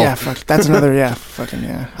itself. Yeah, fuck. That's another. Yeah, fucking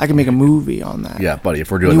yeah. I can make a movie on that. Yeah, buddy. If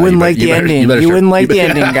we're doing you that, wouldn't like the ending. You wouldn't like the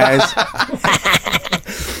ending, guys.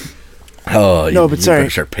 Oh, no, but you sorry. better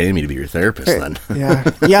start paying me to be your therapist then. Yeah,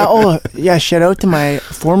 yeah. Oh, yeah. Shout out to my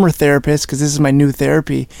former therapist because this is my new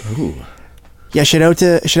therapy. Ooh. Yeah, shout out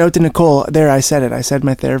to Nicole. There, I said it. I said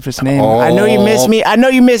my therapist's name. Oh. I know you miss me. I know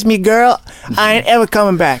you miss me, girl. I ain't ever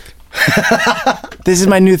coming back. This is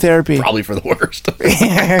my new therapy. Probably for the worst.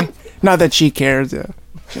 Not that she cares.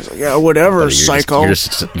 She's like, yeah, whatever, Buddy, psycho. You're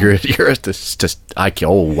just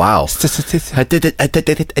oh wow.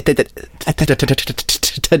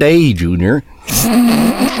 Today, Junior.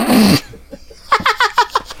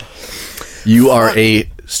 You are a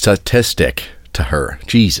statistic to her.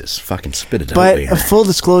 Jesus, fucking spit it out. But later. full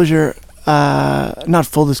disclosure, not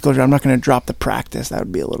full disclosure. I'm not going to drop the practice. That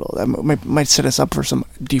would be a little. That might set us up for some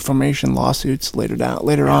deformation lawsuits later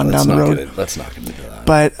on down the road. Let's not get into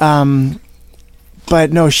that.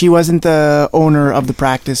 But no, she wasn't the owner of the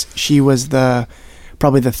practice. She was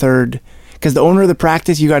probably the third. Because the owner of the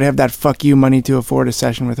practice, you got to have that fuck you money to afford a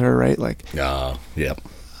session with her, right? Like, yep.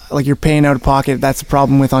 Like you're paying out of pocket. That's the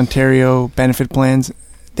problem with Ontario benefit plans.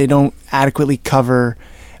 They don't adequately cover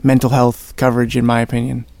mental health coverage, in my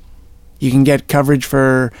opinion. You can get coverage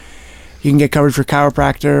for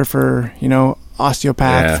chiropractor, for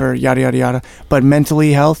osteopath, for yada yada yada. But mental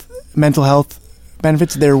health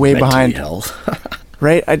benefits, they're way behind.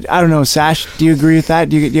 Right? I don't know, Sash. Do you agree with that?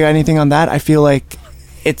 Do you got anything on that? I feel like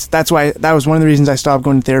that was one of the reasons I stopped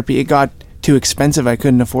going to therapy. It got too expensive. I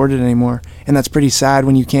couldn't afford it anymore, and that's pretty sad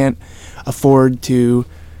when you can't afford to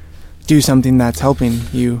do something that's helping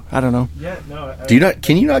you. I don't know. Yeah, no.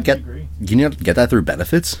 Can you not get that through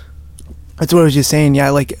benefits? That's what I was just saying. Yeah,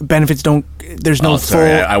 like benefits don't. There's no sorry,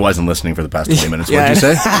 full. I wasn't listening for the past 20 minutes. Yeah. What did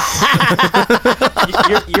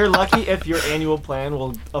you say? You're lucky if your annual plan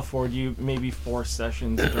will afford you maybe 4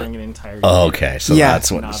 sessions during an entire year. Oh, okay, so Yeah.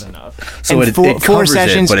 that's what. Not enough. So And it four covers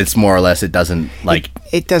sessions- it, but it's more or less it doesn't like.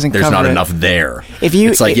 It doesn't. There's cover not it. enough there. If you-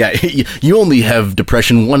 it's like you only have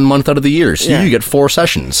depression 1 month out of the year, so Yeah. you get 4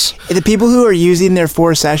 sessions. The people who are using their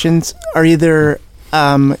 4 sessions are either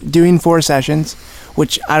doing 4 sessions,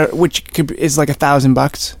 which is like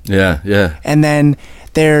 $1,000, Yeah. and then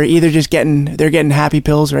they're either just getting happy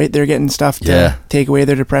pills, right? They're getting stuff to take away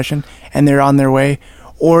their depression, and they're on their way,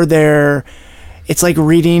 or it's like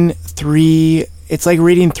reading 3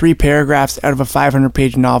 paragraphs out of a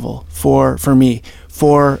 500-page novel for me.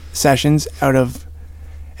 4 sessions out of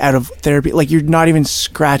therapy, like you're not even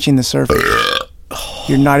scratching the surface.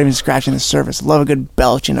 You're not even scratching the surface. Love a good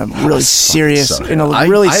belch in a really serious, I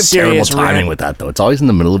have serious terrible timing rant. with that though. It's always in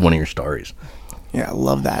the middle of one of your stories. Yeah, I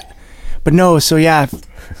love that. But no, so yeah,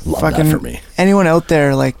 Love fucking that for me. anyone out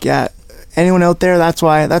there, that's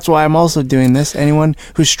why I'm also doing this. Anyone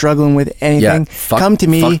who's struggling with anything, come to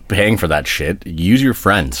me. Fuck paying for that shit. Use your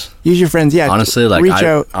friends. Use your friends. Yeah, Honestly, like reach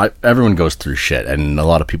out. everyone goes through shit, and a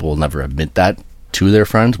lot of people will never admit that to their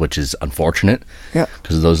friends, which is unfortunate. Yeah,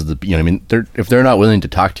 because those are the what I mean. If they're not willing to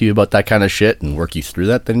talk to you about that kind of shit and work you through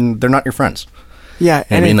that, then they're not your friends. Yeah,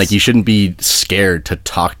 and I mean, like you shouldn't be scared to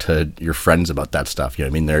talk to your friends about that stuff. You know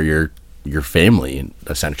what I mean? They're your family,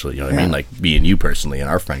 essentially. You know what I mean? Like me and you personally in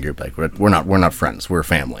our friend group, like we're not friends. We're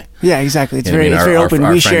family. Yeah, exactly. It's You know very what I mean? open.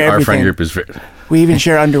 We share everything. Our friend group is. We even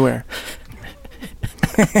share underwear.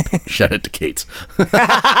 Shout out to Kate.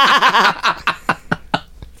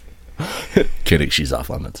 Kidding, she's off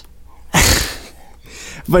limits.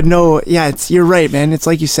 But no, yeah, you're right, man. It's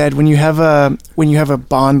like you said, when you have a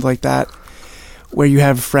bond like that, where you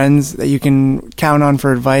have friends that you can count on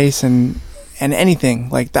for advice and anything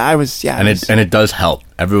like that. And it does help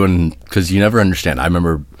everyone, because you never understand. I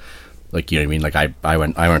remember, like, you know what I mean. Like I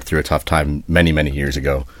went through a tough time many years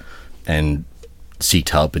ago, and seeked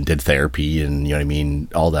help and did therapy, and you know what I mean,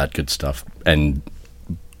 all that good stuff. And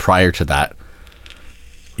prior to that,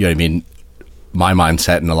 you know what I mean, my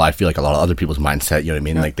mindset, and I feel like a lot of other people's mindset, you know what I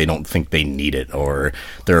mean, like they don't think they need it, or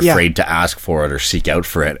they're afraid to ask for it or seek out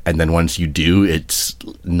for it. And then once you do, it's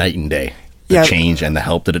night and day. The change and the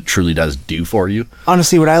help that it truly does do for you.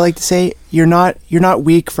 Honestly, what I like to say, you're not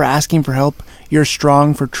weak for asking for help. You're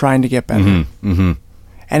strong for trying to get better. Mm-hmm.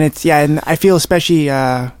 And and I feel especially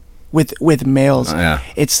with males,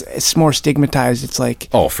 it's more stigmatized. It's like,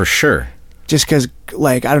 oh, for sure. just because,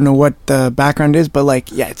 like, I don't know what the background is, but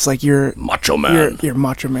like, yeah, it's like you're Macho man. You're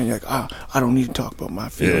macho man. You're like, I don't need to talk about my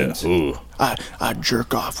feelings. Ooh. I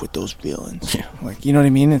jerk off with those feelings. Like, you know what I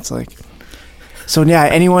mean? It's like, so yeah,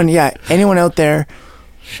 anyone out there.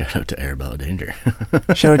 Shout out to Arabella Danger.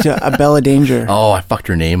 Shout out to Abella Danger. Oh, I fucked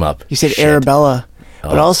her name up. You said Shit. Arabella.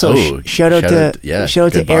 But also, shout out to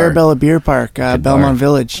bar. Arabella Beer Park, Belmont bar.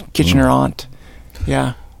 Village, Kitchener Aunt.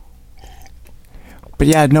 Yeah. But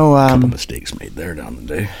yeah, no. Couple mistakes made there down the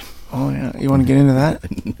day. Oh yeah, you want to get into that?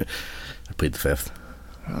 I played the fifth.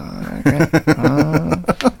 Okay.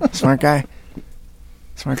 Smart guy.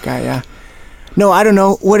 Yeah. No, I don't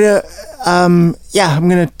know what. Yeah, I'm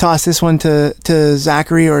gonna toss this one to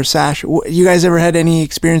Zachary or Sash. You guys ever had any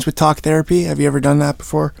experience with talk therapy? Have you ever done that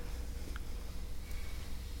before?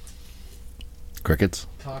 Crickets.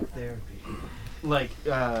 Talk therapy. Like,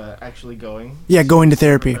 actually going? Yeah, going to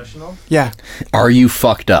therapy. Professional? Yeah. Are you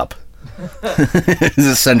fucked up? Is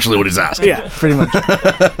essentially what he's asking. Yeah, pretty much. I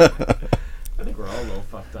think we're all a little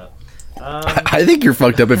fucked up. I think you're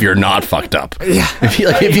fucked up if you're not fucked up. Yeah.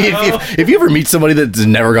 If you ever meet somebody that's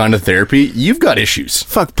never gone to therapy, you've got issues.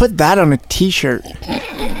 Fuck, put that on a t-shirt.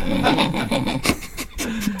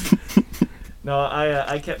 No,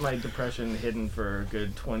 I kept my depression hidden for a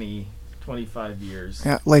good 25 years.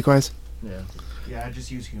 Yeah, likewise. Yeah. Yeah, I just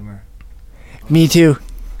use humor. Me too.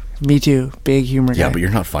 Big humor guy. Yeah, but you're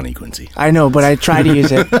not funny, Quincy. I know, but I try to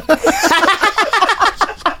use it.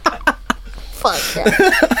 Fuck.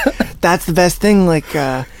 That's the best thing. Like,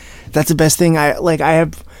 that's the best thing. I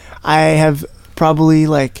have probably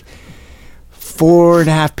like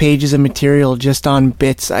 4.5 pages of material just on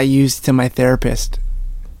bits I use to my therapist.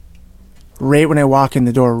 Right when I walk in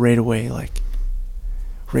the door, right away. Like,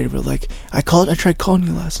 I tried calling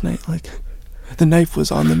you last night. Like, the knife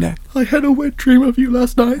was on the neck. I had a wet dream of you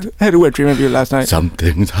last night.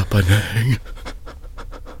 Something's happening.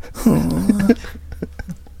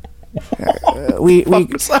 We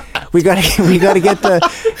gotta get the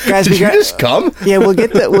guys. Did you just come? Yeah, we'll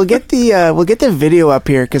get the video up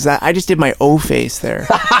here because I just did my O face there.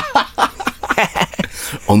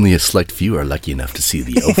 Only a select few are lucky enough to see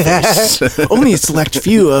the O face. Only a select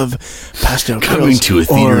few of pastel Coming girls to a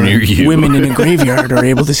theater or near you. women in a graveyard are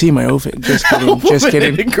able to see my O face. Just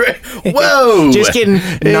kidding. Whoa! Just kidding.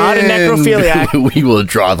 Not a necrophiliac. We will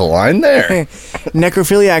draw the line there.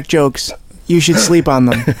 Necrophiliac jokes. You should sleep on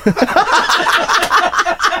them.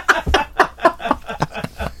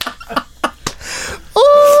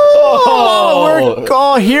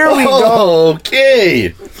 Here we go.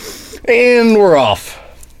 Okay. And we're off.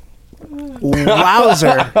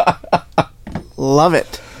 Wowzer. Love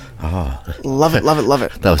it. Love it.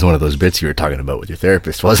 That was one of those bits you were talking about with your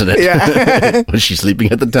therapist, wasn't it? Yeah. Was she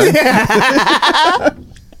sleeping at the time?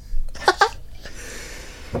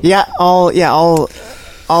 Yeah.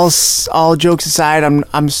 All jokes aside,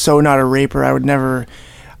 I'm so not a raper. I would never.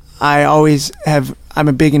 I'm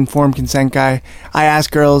a big informed consent guy. I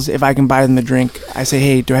ask girls if I can buy them the drink. I say,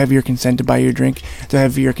 hey, do I have your consent to buy your drink? Do I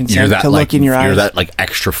have your consent to look in your eyes? You're that like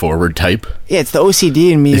extra forward type. Yeah, it's the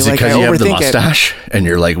OCD in me. Is it because you have the overthink mustache and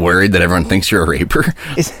you're like worried that everyone thinks you're a raper?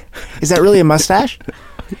 Is that really a mustache?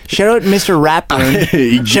 Shout out Mr.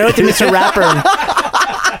 Ratburn. Shout out to Mr. Ratburn.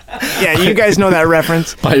 Yeah, you guys know that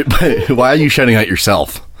reference. Why are you shouting out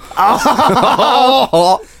yourself?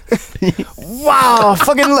 Wow,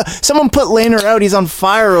 someone put Laner out. He's on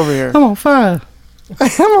fire over here. I'm on fire. I'm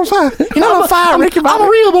on fire. You're not on fire, Ricky. I'm a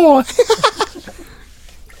real boy.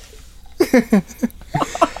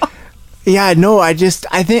 Yeah, no, I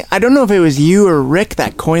don't know if it was you or Rick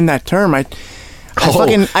that coined that term. I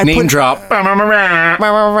name drop.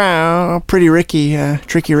 Pretty Ricky,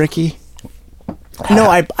 tricky Ricky. No,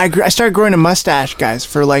 I started growing a mustache, guys,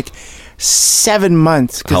 for like 7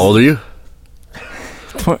 months. How old are you?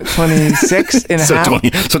 26 and a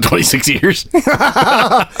half. So 26 years?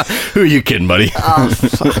 Who are you kidding, buddy? Oh,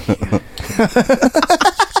 fuck.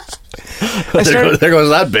 There goes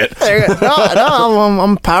that bit. No,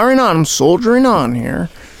 I'm powering on. I'm soldiering on here.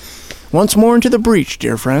 Once more into the breach,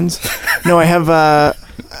 dear friends. No, I have,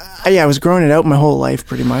 I was growing it out my whole life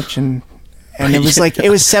pretty much, and it was like, it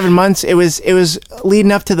was 7 months. It was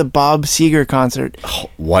leading up to the Bob Seger concert.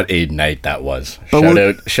 Oh, what a night that was.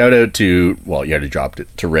 But Shout out to, well, you already dropped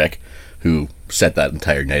it, to Rick, who set that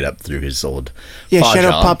entire night up through his old shout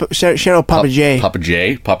out Papa J. Papa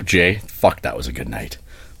J. Fuck, that was a good night.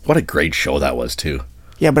 What a great show that was, too.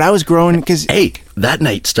 Yeah, but I was growing because... Hey, that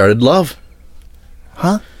night started love.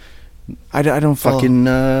 Huh? I don't follow.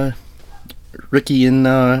 Fucking, Ricky and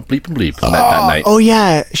Bleep and Bleep met that night. Oh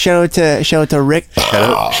yeah! Shout out to Rick.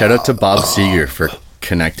 Shout out to Bob Seger for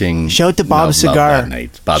connecting. Shout to Bob love Cigar. that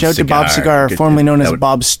night. Bob Shout to Bob Cigar, formerly known as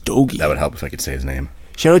Bob Stogie. That would help if I could say his name.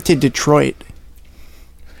 Shout out to Detroit.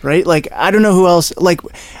 Right? Like, I don't know who else. Like,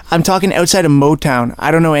 I'm talking outside of Motown. I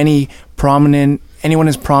don't know anyone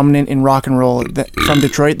as prominent in rock and roll from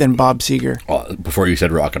Detroit than Bob Seger. Well, before you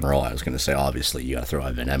said rock and roll, I was going to say, obviously, you got to throw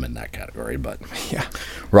Eminem in that category, but Yeah.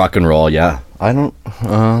 rock and roll, yeah. I don't,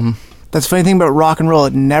 That's the funny thing about rock and roll.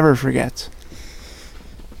 It never forgets.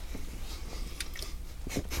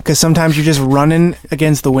 Because sometimes you're just running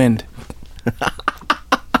against the wind.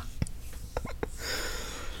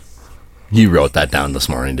 You wrote that down this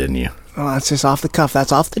morning, didn't you? Oh, that's just off the cuff.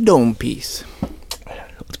 That's off the dome piece.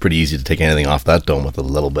 It's pretty easy to take anything off that dome with a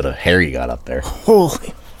little bit of hair you got up there.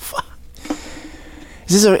 Holy fuck.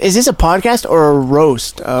 Is this a podcast or a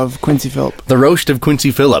roast of Quincy Phillip? The Roast of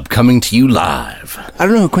Quincy Phillip coming to you live. I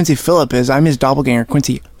don't know who Quincy Phillip is. I'm his doppelganger,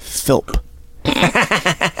 Quincy Philp.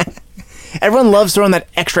 Everyone loves throwing that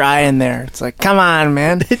extra I in there. It's like, come on,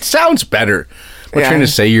 man. It sounds better. We're Yeah. trying to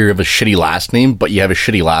say you have a shitty last name, but you have a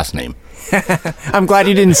shitty last name. I'm glad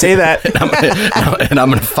you didn't say that. And I'm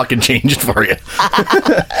gonna fucking change it for you.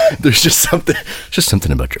 There's just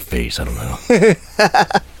something about your face. I don't know.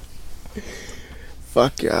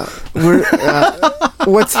 Fuck yeah.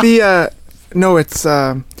 What's the no, it's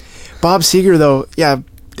Bob Seger though. Yeah,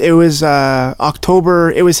 it was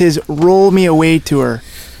October. It was his Roll Me Away tour.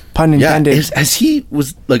 Pun Yeah, intended. has he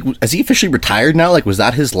officially retired now? Like, was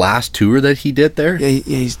that his last tour that he did there? Yeah,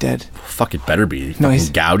 he's dead. Fuck, it better be. He No, fucking he's-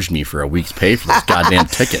 gouged me for a week's pay for those goddamn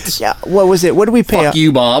tickets. Yeah, what was it? What did we pay? Fuck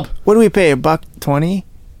you, Bob. What did we pay? $1.20?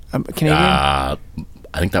 Canadian?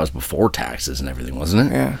 I think that was before taxes and everything,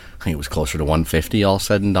 wasn't it? Yeah. I think it was closer to 150 all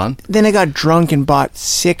said and done. Then I got drunk and bought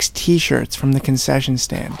 6 T-shirts from the concession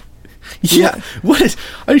stand. Yeah. What is?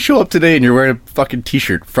 I show up today and you're wearing a fucking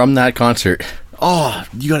t-shirt from that concert. Oh,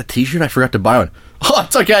 you got a t-shirt? I forgot to buy one. Oh,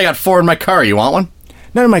 it's okay. I got 4 in my car. You want one?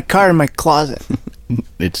 Not in my car, in my closet.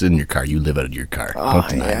 It's in your car. You live out of your car. Oh, Don't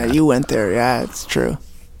deny yeah, that. you went there. Yeah, it's true.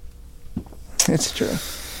 It's true. You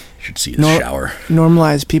should see the shower.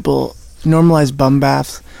 Normalize bum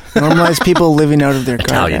baths. Normalize people living out of their car.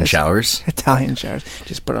 Italian guys. showers. Italian showers.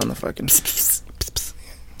 Just put on the fucking...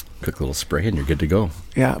 Quick little spray and you're good to go.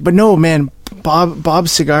 Yeah, but no, man, Bob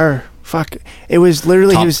Cigar, fuck. It was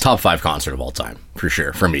literally... he was, Top 5 concert of all time, for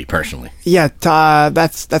sure, for me personally. yeah,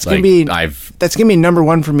 that's gonna Like, be... I've That's gonna be number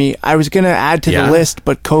 1 for me. I was gonna add to Yeah. the list,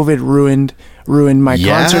 but COVID ruined my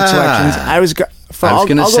concert selections. I'll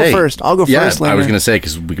go first. I'll go first. I was Langer. gonna say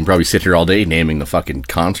because we can probably sit here all day naming the fucking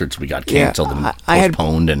concerts we got Yeah, canceled and I had-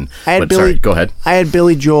 postponed I had but Billy. sorry, go ahead. I had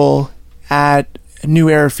Billy Joel at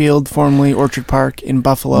New Airfield, formerly Orchard Park in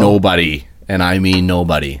Buffalo. Nobody, and I mean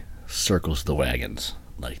nobody, circles the wagons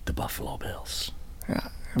like the Buffalo Bills.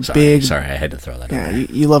 Big. Sorry, I had to throw that. Yeah, in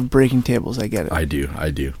there. you love breaking tables. I get it. I do.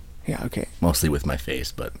 Yeah, okay. Mostly with my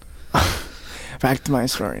face, but Back to my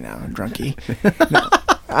story now, drunkie.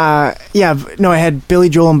 No, I had Billy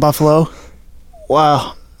Joel in Buffalo.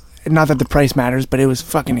 Well, not that the price matters, but it was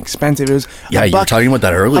fucking expensive. It was yeah, you were talking about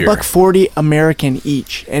that earlier. $1.40 American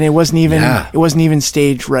each, and it wasn't even Yeah.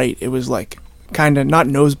 staged right. It was like kind of not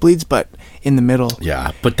nosebleeds, but in the middle.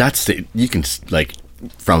 Yeah, but you can like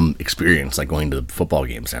from experience, like going to the football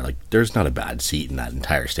games there, like there's not a bad seat in that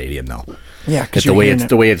entire stadium though. Yeah, because The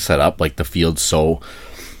way it's set up, like the field's so.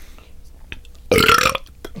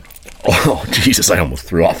 Oh Jesus! I almost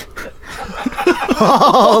threw up.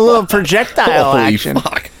 a little projectile Holy action.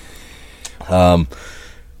 fuck!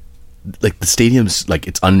 Like the stadium's like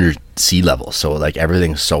it's under sea level, so like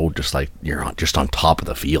everything's so just like you're just on top of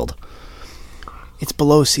the field. It's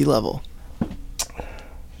below sea level.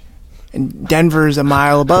 And Denver's a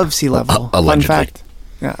mile above sea level. Allegedly. Fun fact.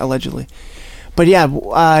 Yeah, allegedly. But yeah,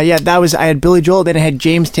 that was. I had Billy Joel. Then I had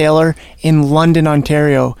James Taylor in London,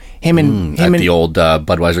 Ontario. Him and The old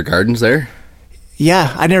Budweiser Gardens there.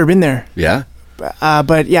 yeah, I'd never been there. Yeah.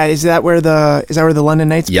 But yeah, is that where the London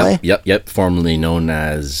Knights play? Yep. Formerly known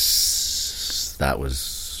as, that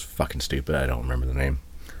was fucking stupid. I don't remember the name.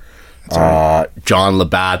 John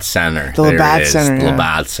Labatt Center. The There it Labatt is, Center, yeah.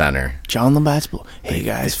 Labatt Center. John Labatt's Blue. Hey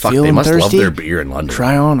guys, Fuck, feeling they must thirsty? love their beer in London.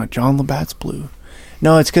 Try on a John Labatt's Blue.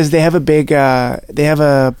 No, it's because they have a big. They have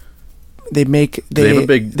a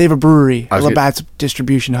brewery, I was Labatt's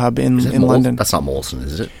distribution hub in London. That's not Molson,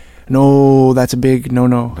 is it? No, that's a big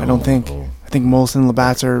no. I don't think. oh. I think Molson and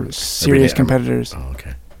Labatt's are serious day, competitors. Oh,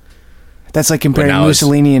 okay. That's like comparing now it's-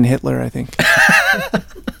 Mussolini and Hitler, I think.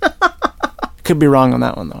 Could be wrong on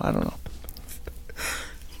that one though. I don't know.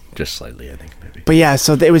 Just slightly, I think, maybe. But yeah,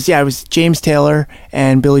 so it was James Taylor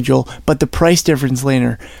and Billy Joel. But the price difference,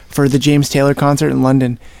 Laner, for the James Taylor concert in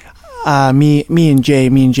London, me and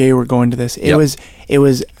Jay were going to this. It was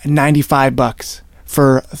 $95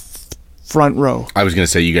 for front row. I was gonna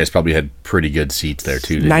say you guys probably had pretty good seats there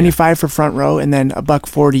too. 95 for front row, and then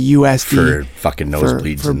 $1.40 USD for fucking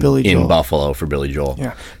nosebleeds for Billy Joel in Buffalo for Billy Joel.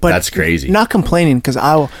 Yeah, but that's crazy. Not complaining, because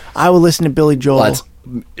I will listen to Billy Joel. Well,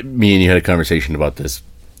 me and you had a conversation about this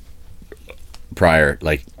prior.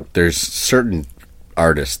 Like, there's certain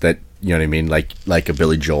artists that, you know what I mean, like a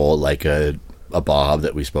Billy Joel, like a Bob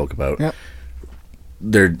that we spoke about. Yep.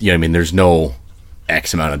 There, you know what I mean. There's no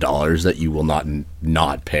X amount of dollars that you will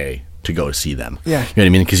not pay to go see them. Yeah. You know what I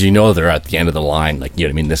mean? Because you know they're at the end of the line. Like, you know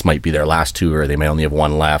what I mean? This might be their last tour. They may only have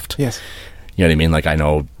one left. Yes. You know what I mean? Like, I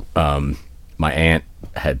know my aunt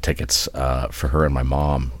had tickets for her and my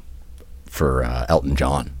mom for Elton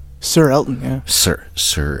John. Sir Elton, yeah.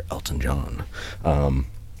 Sir Elton John.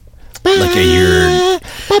 Like a year.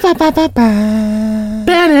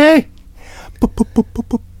 Benny!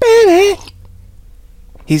 Benny!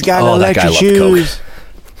 He's got that guy electric loved shoes.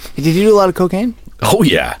 Did you do a lot of cocaine? Oh,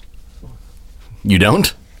 yeah. You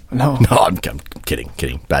don't? No. No, I'm kidding.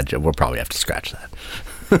 Bad joke. We'll probably have to scratch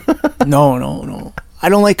that. No. I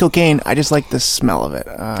don't like cocaine. I just like the smell of it.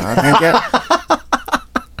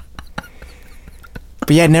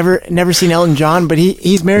 But yeah, never seen Elton John, but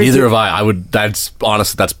he's married. Neither have I. That's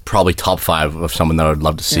probably top 5 of someone that I would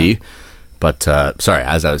love to see. Yeah. But sorry,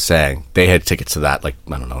 as I was saying, they had tickets to that, like,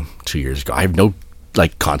 I don't know, 2 years ago. I have no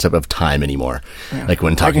like concept of time anymore. Yeah, like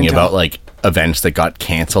when talking about like events that got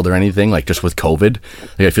canceled or anything, like just with COVID.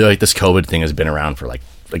 Like, I feel like this COVID thing has been around for like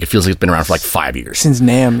it feels like it's been around for like 5 years. Since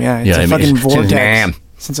NAMM, yeah. It's a fucking vortex.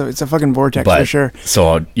 Since NAMM. It's a fucking vortex for sure.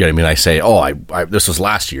 So, you know what I mean? I say, I this was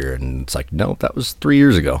last year, and it's like, no, that was 3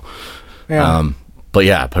 years ago. Yeah. But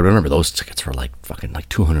I remember those tickets were like fucking like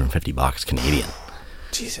 $250 Canadian.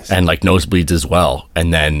 Jesus. And like nosebleeds as well.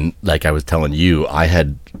 And then, like I was telling you,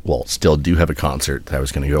 still do have a concert that I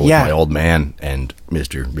was going to go with my old man and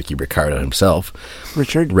Mr. Ricky Ricardo himself.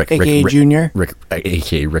 Richard, a.k.a. Junior. Rick,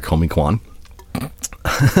 a.k.a. Rick Homie Kwan.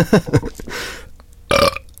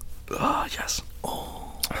 Oh, yes.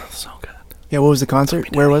 Oh, so good. Yeah, what was the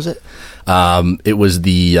concert? Where was it? It was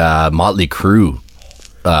the Motley Crue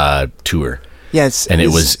tour. Yes, and it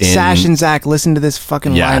was in Sash and Zach. Listen to this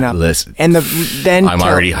fucking lineup. Listen, and then I'm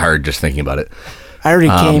already hard just thinking about it. I already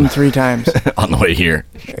came 3 times on the way here.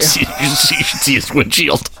 You should see his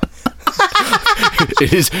windshield.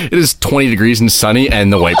 It is 20 degrees and sunny,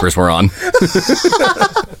 and the wipers were on.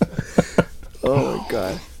 Oh my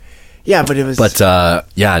god! Yeah, but it was. But I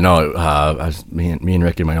was me and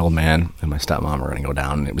Ricky, my old man, and my stepmom were going to go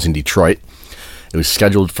down. And it was in Detroit. It was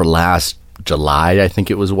scheduled for last July, I think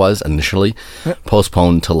it was initially,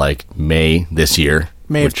 postponed to like May this year.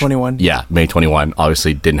 May of 21. Yeah, May 21.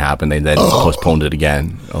 Obviously didn't happen. They then postponed it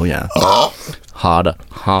again. Oh yeah. Harder.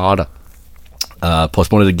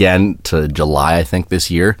 Postponed it again to July, I think, this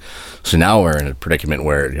year. So now we're in a predicament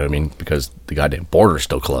where, you know what I mean, because the goddamn border's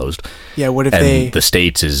still closed. Yeah, what if the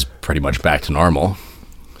States is pretty much back to normal.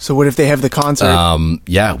 So what if they have the concert?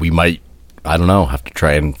 We might, I don't know, have to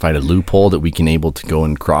try and find a loophole that we can able to go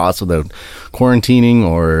and cross without quarantining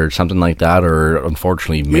or something like that, or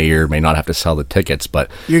unfortunately may or may not have to sell the tickets. But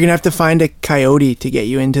you're going to have to find a coyote to get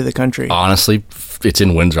you into the country. Honestly, it's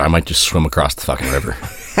in Windsor. I might just swim across the fucking river.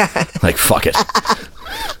 Like, fuck it.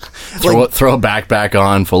 Throw a backpack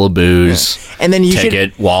on full of booze, and then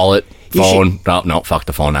ticket, wallet, phone. No, fuck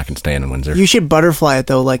the phone. I can stay in Windsor. You should butterfly it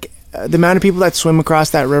though. Like the amount of people that swim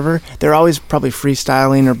across that river, they're always probably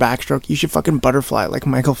freestyling or backstroke. You should fucking butterfly it like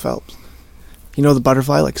Michael Phelps. You know the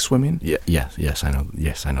butterfly, like swimming? Yes, I know.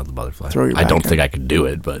 Yes, I know the butterfly. I don't think I could do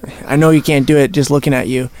it, but I know you can't do it. Just looking at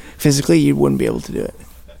you, physically, you wouldn't be able to do it.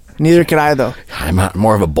 Neither could I, though. I'm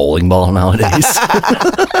more of a bowling ball nowadays.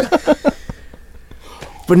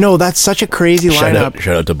 But no, that's such a crazy lineup.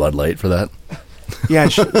 Shout out to Bud Light for that. Yeah,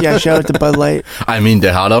 shout out to Bud Light. I mean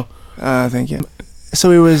Tejado. Thank you.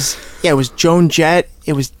 So it was Joan Jett.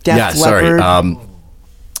 It was Def Leppard.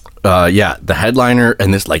 The headliner,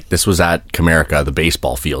 and this was at Comerica, the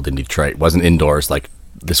baseball field in Detroit. It wasn't indoors. Like,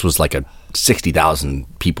 this was like a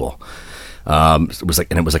 60,000 people. It was like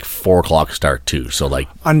 4:00 start too. So like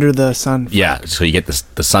under the sun. Yeah. So you get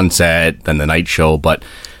the sunset, then the night show. But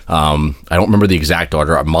I don't remember the exact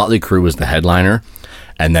order. Motley Crue was the headliner,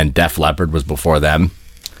 and then Def Leppard was before them.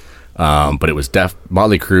 But it was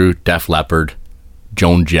Motley Crue, Def Leppard,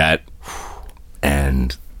 Joan Jett,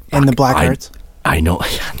 and the Blackhearts. I know.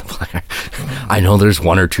 I know. There's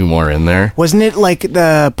one or two more in there. Wasn't it like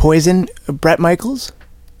the Poison, Bret Michaels?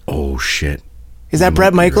 Oh shit. Is that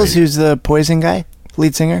Bret Michaels, who's the Poison guy,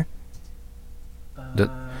 lead singer?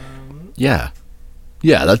 Yeah,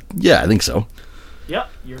 I think so. Yep,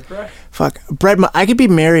 you're correct. Fuck. I could be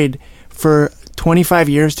married for 25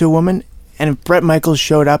 years to a woman, and if Bret Michaels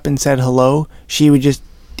showed up and said hello, she would just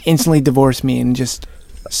instantly divorce me and just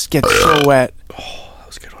get so wet. Oh, that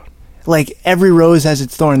was a good one. Like, every rose has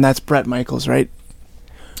its thorn. That's Bret Michaels, right?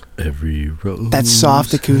 Every rose. That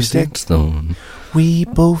soft acoustic. has its thorn. We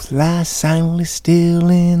both lie silently still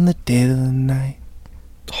in the dead of the night.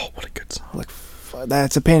 Oh, what a good song. Like,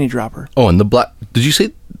 that's a panty dropper. Oh, and the black. Did you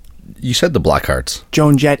say? You said the Blackhearts.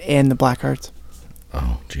 Joan Jett and the Blackhearts.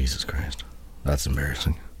 Oh, Jesus Christ. That's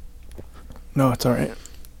embarrassing. No, it's all right.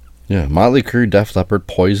 Yeah, Motley Crue, Def Leppard,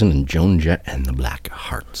 Poison, and Joan Jett and the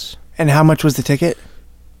Blackhearts. And how much was the ticket?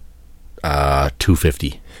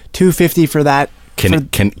 $250. $250 for that.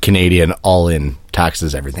 Canadian, all in,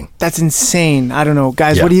 taxes, everything. That's insane. I don't know.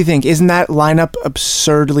 Guys, Yeah. what do you think? Isn't that lineup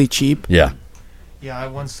absurdly cheap? Yeah. Yeah, I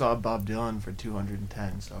once saw Bob Dylan for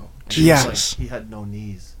 210. So Yeah. like, he had no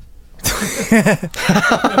knees.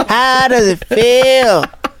 How does it feel?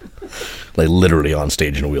 Like literally on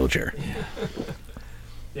stage in a wheelchair.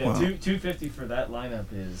 Yeah, Wow. 250 for that lineup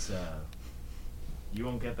is you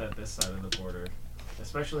won't get that this side of the border,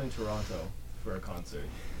 especially in Toronto for a concert.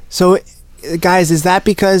 So, guys, is that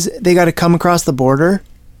because they got to come across the border,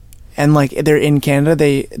 and like they're in Canada,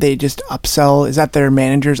 they just upsell? Is that their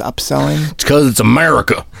managers upselling? It's because it's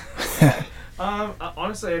America.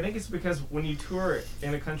 Honestly, I think it's because when you tour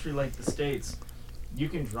in a country like the States, you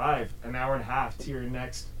can drive an hour and a half to your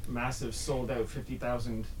next massive sold-out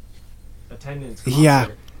 50,000 attendance concert. Yeah,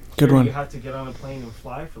 good Here one. You have to get on a plane and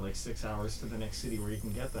fly for like 6 hours to the next city where you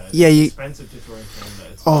can get that. Yeah, It's expensive to tour in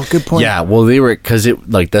Canada. It's Oh, good point. Yeah, well, they were, because it,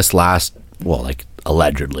 like this last, well, like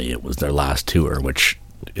allegedly it was their last tour, which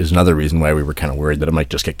is another reason why we were kind of worried that it might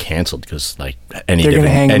just get canceled, because like any They're gonna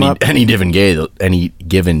hang 'em up. any given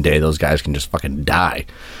day, those guys can just fucking die.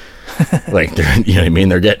 Like, they're, you know what I mean?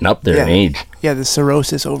 They're getting up there in Yeah. age. Yeah, the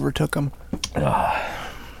cirrhosis overtook them.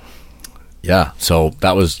 Yeah, so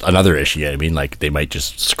that was another issue. You know what I mean, like they might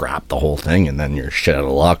just scrap the whole thing and then you're shit out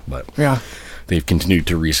of luck. But Yeah, they've continued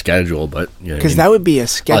to reschedule. But you know, because that would be a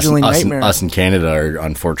scheduling nightmare. Us in Canada are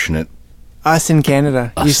unfortunate. Us in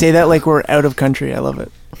Canada. You say that like we're out of country. I love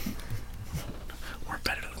it. We're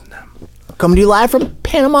better than them. Coming to you live from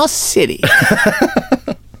Panama City.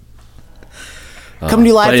 Coming to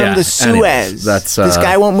you live but from yeah, the Suez. anyways, that's, this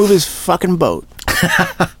guy won't move his fucking boat.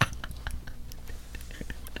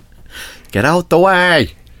 Get out the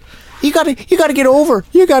way. You gotta get over.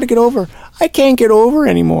 You gotta get over. I can't get over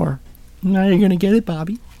anymore. Now you're gonna get it,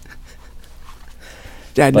 Bobby.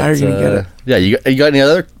 Dad, now But, you're gonna get it. Yeah, you got any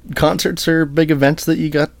other concerts or big events that you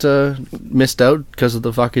got missed out because of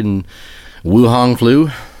the fucking Wuhan flu?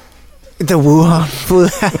 The Wuhan flu.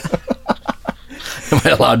 Am I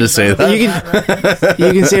allowed to say that?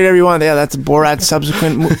 you can say whatever you want. Yeah, that's Borat's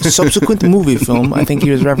subsequent movie film. I think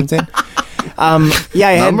he was referencing. Yeah,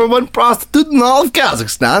 I had, Number one prostitute in all of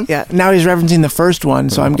Kazakhstan. yeah. Now he's referencing the first one,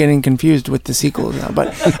 so I'm getting confused with the sequels now.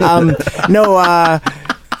 But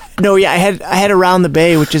no, yeah. I had Around the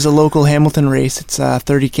Bay, which is a local Hamilton race. It's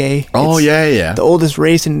 30K. Oh, It's yeah. the oldest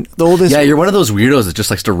race and the oldest. Yeah, you're one of those weirdos that just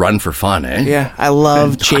likes to run for fun, eh? Yeah, I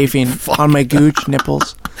love chafing on my gooch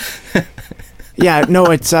nipples. Yeah, no,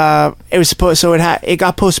 it was supposed, so it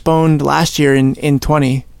got postponed last year in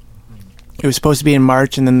 20. It was supposed to be in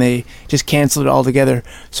March, and then they just canceled it altogether.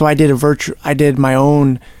 So I did my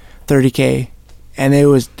own 30K, and it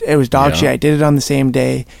was dog shit. I did it on the same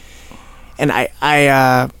day, and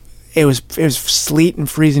it was sleet and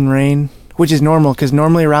freezing rain, which is normal because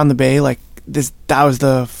normally Around the Bay, like that was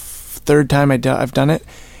the third time I've done it.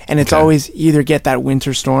 And it's always either get that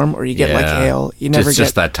winter storm or you get like hail. You never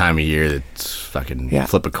just that time of year that's fucking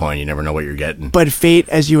flip a coin. You never know what you're getting. But fate,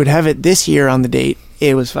 as you would have it this year on the date,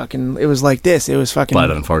 it was like this. It was fucking.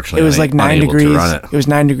 But unfortunately, it was like 9 unable to degrees. run it. It was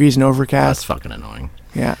 9 degrees and That's overcast. fucking annoying.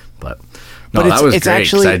 Yeah. But But that was it's great.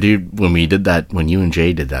 'Cause actually- I do when we did that, when you and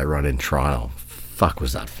Jay did that run in Toronto. Fuck,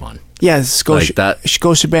 was that fun? Yeah,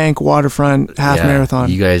 Scotiabank Waterfront half Yeah,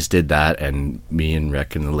 marathon. You guys did that, and me and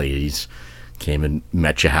Rick and the ladies came and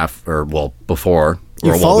met you before.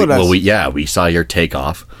 You followed us. We saw your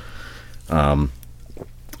takeoff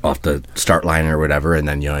off the start line or whatever, and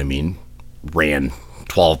then, you know what I mean, ran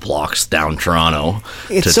 12 blocks down Toronto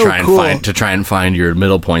It's so cool. to try and find your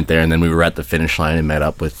middle point there, and then we were at the finish line and met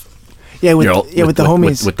up with with the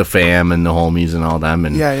homies. with the fam and the homies and all them,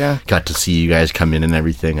 and Yeah. got to see you guys come in and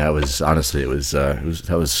everything. That was honestly,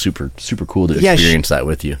 that was super cool to Yeah, experience that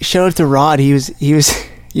with you. Shout out to Rod. He was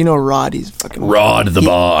you know Rod. He's fucking Rod the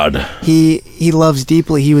bod. He loves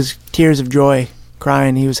deeply. He was tears of joy,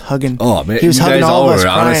 crying. He was hugging. Oh man, he was you hugging guys all of us,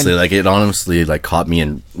 were crying. honestly like it. Honestly, like caught me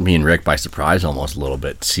and Rick by surprise almost a little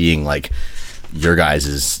bit, seeing like your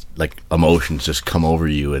guys' like emotions just come over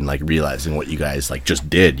you and like realizing what you guys like just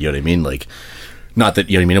did. You know what I mean? Like, not that,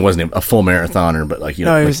 you know what I mean, it wasn't a full marathoner, but like, you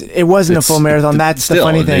know, it wasn't a full marathon. That's the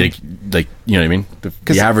funny thing. Like, you know what I mean?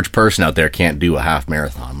 The average person out there can't do a half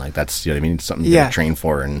marathon. Like, that's, you know what I mean? It's something you gotta train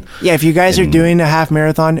for. And if you guys are doing a half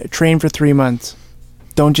marathon, train for 3 months.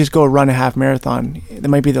 Don't just go run a half marathon. That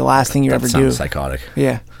might be the last thing you ever do. Psychotic.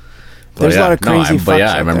 Yeah. There's a lot of crazy fucks. But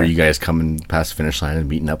yeah, I remember you guys coming past the finish line and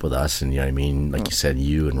meeting up with us, and you know what I mean? Like you said,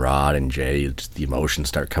 you and Rod and Jay, just the emotions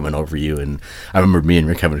start coming over you. And I remember me and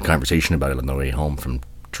Rick having a conversation about it on the way home from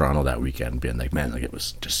Toronto that weekend, being like, man, like it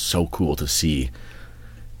was just so cool to see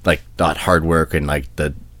like that hard work and like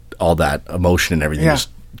all that emotion and everything just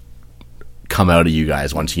come out of you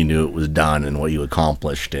guys once you knew it was done and what you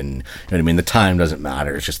accomplished. And you know what I mean, the time doesn't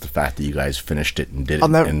matter. It's just the fact that you guys finished it and did it.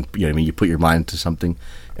 And you know what I mean, you put your mind to something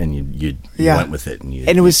and you went with it, and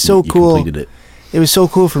it was so cool. Completed it. It was so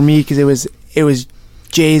cool for me because it was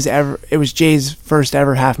Jay's first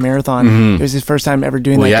ever half marathon. Mm-hmm. It was his first time ever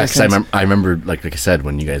doing that. Yeah, because I remember, like I said,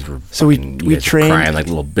 when you guys were we trained, crying like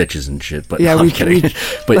little bitches and shit. But yeah,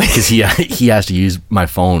 but because he has to use my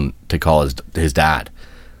phone to call his dad.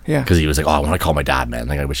 Yeah, because he was like, "Oh, I want to call my dad, man.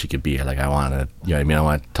 Like, I wish he could be here. Like, I want to, you know what I mean? I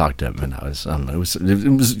want to talk to him." And I don't know, it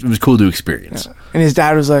was cool to experience. Yeah. And his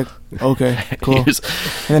dad was like, "Okay, cool." And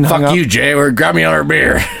then fuck you, Jay. Or grab me another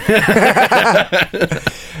beer.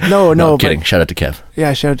 No, kidding. Shout out to Kev.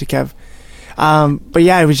 Yeah, shout out to Kev. But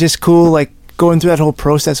yeah, it was just cool, like going through that whole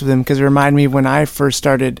process with him, because it reminded me of when I first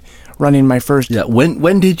started running my first. Yeah,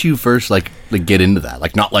 when did you first like get into that?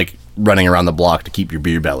 Like, not like running around the block to keep your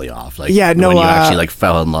beer belly off. Like, when you actually like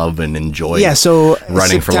fell in love and enjoyed. Yeah, so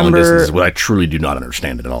running for long distances, what I truly do not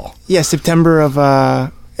understand at all. Yeah, September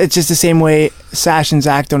of. It's just the same way Sash and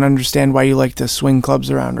Zach don't understand why you like to swing clubs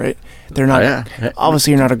around, right? They're not.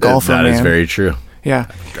 Obviously, you're not a golfer. That man. is very true. Yeah.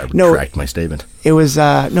 I retract my statement. It was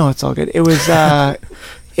no, it's all good. It was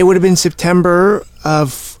it would have been September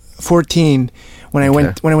of 14 when I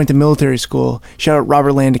went to military school. Shout out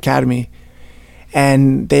Robert Land Academy.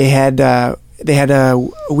 And they had a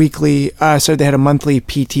monthly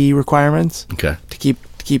PT requirements. Okay. To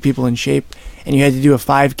keep people in shape, and you had to do a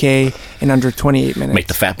 5K in under 28 minutes. Make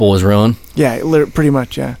the fat boys run. Yeah, pretty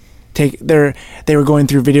much. Yeah. They were going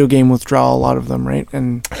through video game withdrawal, a lot of them, right?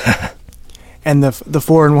 And and the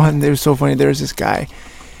 4-in-1, it was so funny. There was this guy.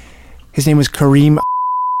 His name was Kareem.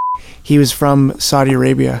 He was from Saudi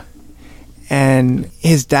Arabia, and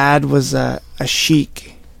his dad was a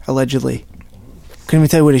sheik, allegedly. Couldn't even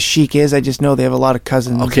tell you what a sheik is. I just know they have a lot of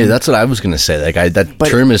cousins. Okay, that's what I was going to say. Like, that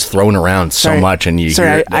term is thrown around so much, and you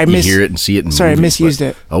hear it and see it in movies. I misused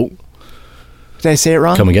it. Oh. Did I say it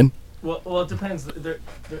wrong? Come again? Well, it depends.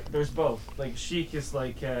 There's both. Like, sheik is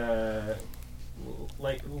like I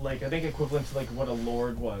think equivalent to like what a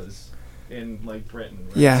lord was in like Britain.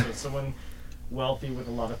 Right? Yeah. So someone wealthy with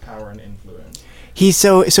a lot of power and influence. He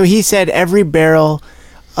said every barrel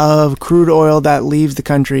of crude oil that leaves the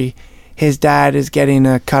country, his dad is getting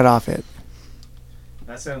a cut off it.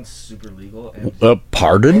 That sounds super legal. And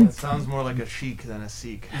pardon? It sounds more like a sheik than a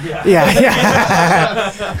Sikh.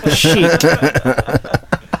 Yeah. Sheik.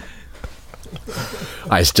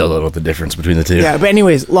 I still don't know the difference between the two. Yeah, but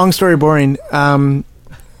anyways, long story boring. You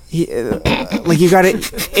got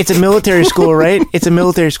it. It's a military school, right? It's a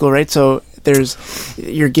military school, right? So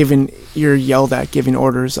you're yelled at, giving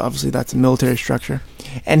orders. Obviously, that's a military structure.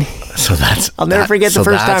 And so I'll never forget the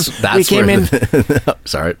first time we came in.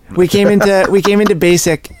 Sorry, we came into the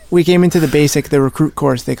basic, the recruit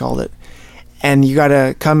course they called it, and you got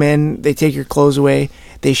to come in. They take your clothes away.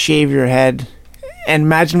 They shave your head. And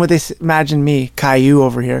imagine me, Caillou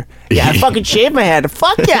over here. Yeah, I fucking shaved my head.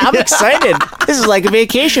 Fuck yeah, I'm excited. This is like a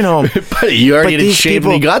vacation home. But you already didn't shave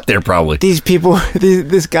when you got there, probably. These people,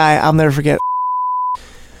 this guy, I'll never forget.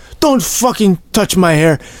 Don't fucking touch my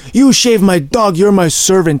hair. You shave my dog. You're my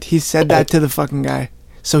servant. He said that to the fucking guy.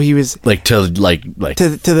 So he was he was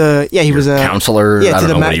a counselor. Yeah, to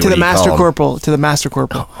the master corporal. To the master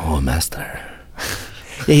corporal. Oh, master.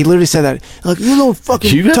 Yeah, he literally said that. Like, you don't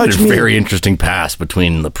fucking you touch me. You had a very interesting past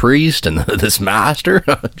between the priest and this master.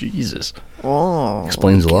 Jesus. Oh,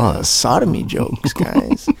 explains a lot. Sodomy jokes,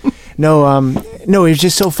 guys. No, it was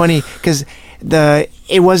just so funny because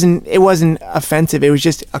it wasn't offensive. It was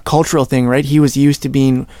just a cultural thing, right? He was used to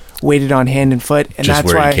being waited on hand and foot, and just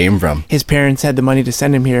that's where why he came from. His parents had the money to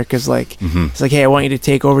send him here because, it's like, hey, I want you to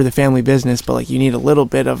take over the family business, but like you need a little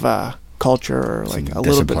bit of culture or like a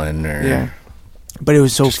little bit, yeah. But it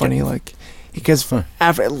was so funny, like, because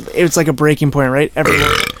after it was like a breaking point, right?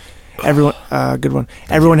 Everyone, good one.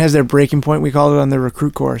 Everyone has their breaking point. We called it on the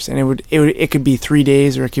recruit course, and it could be 3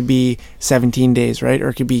 days, or it could be 17 days, right? Or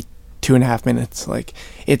it could be 2.5 minutes. Like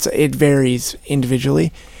it varies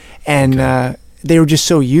individually, and they were just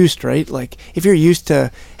so used, right? Like if you're used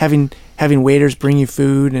to having waiters bring you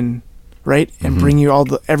food and right and bring you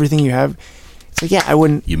everything you have, it's like I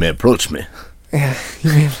wouldn't. You may approach me. Yeah,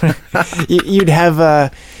 you'd have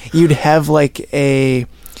a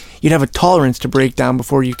tolerance to break down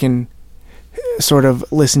before you can sort of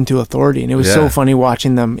listen to authority, and it was so funny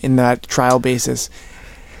watching them in that trial basis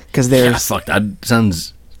because fuck, that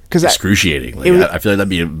sounds excruciating. Like, I feel like that'd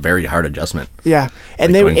be a very hard adjustment. Yeah,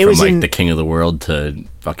 and like it was from the king of the world to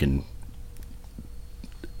fucking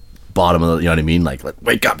bottom of the, you know what I mean? Like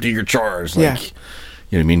wake up to your chores. Like,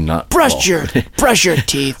 you know what I mean? Not brush your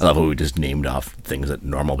teeth. I love how we just named off things that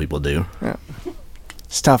normal people do. Yeah.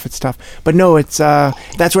 It's tough. But no, it's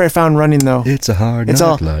that's where I found running though. It's a hard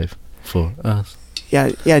life for us.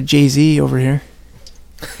 Yeah, Jay-Z over here.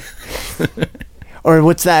 Or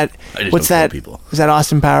what's that? What's that? People. Was that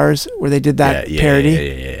Austin Powers where they did that parody?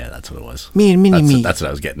 Yeah, that's what it was. Me. That's what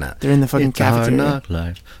I was getting at. They're in the fucking cafeteria. It's a hard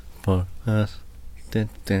life for us. We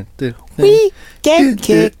get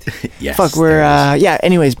kicked. Yes. Fuck, we're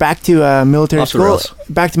anyways, back to military school.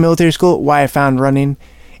 Back to military school. Why I found running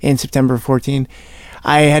in September 14.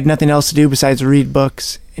 I had nothing else to do besides read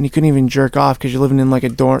books, and you couldn't even jerk off because you're living in like a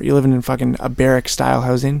dorm. You're living in fucking a barrack style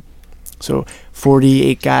housing. So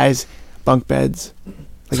 48 guys, bunk beds.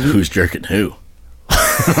 Like, so who's jerking who?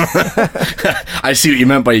 I see what you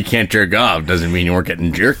meant by you can't jerk off. Doesn't mean you weren't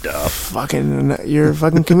getting jerked off. You're a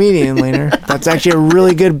fucking comedian, Laner. That's actually a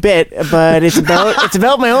really good bit, but it's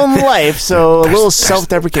about my own life, so a little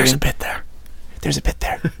self-deprecating. There's a bit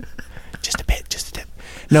there. Just a bit, just a tip.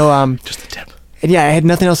 No, just a tip. And yeah, I had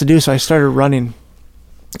nothing else to do, so I started running.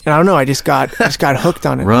 And I don't know, I just got hooked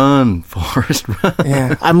on it. Run, Forrest, run.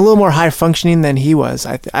 Yeah, I'm a little more high functioning than he was.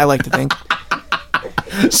 I like to think.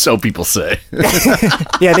 So people say.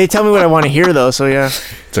 Yeah, they tell me what I want to hear, though, so yeah.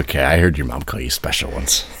 It's okay. I heard your mom call you special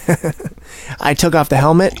once. I took off the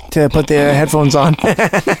helmet to put the headphones on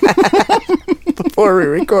before we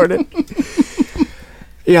recorded.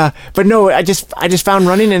 Yeah, but no, I just found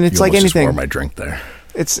running, and it's like anything. Just wore my drink there.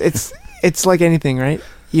 It's like anything, right?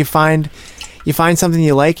 You find something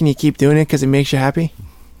you like, and you keep doing it because it makes you happy.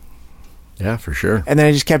 Yeah, for sure. And then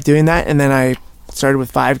I just kept doing that, and then I started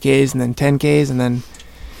with 5Ks, and then 10Ks, and then.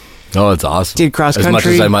 Oh, it's awesome. Did cross country. As much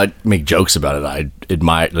as I might make jokes about it, I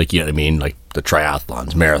admire, like, you know what I mean, like the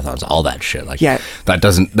triathlons, marathons, all that shit. Like, that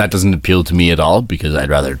doesn't appeal to me at all because I'd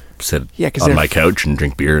rather sit on my couch and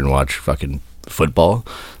drink beer and watch fucking football.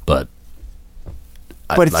 But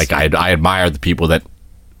I admire the people that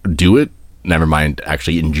do it. Never mind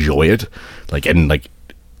actually enjoy it. Like, and like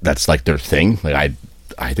that's like their thing. Like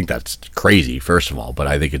I think that's crazy. First of all, but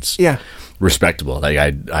I think it's respectable. Like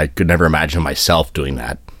I could never imagine myself doing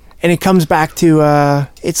that. And it comes back to,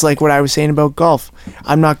 it's like what I was saying about golf.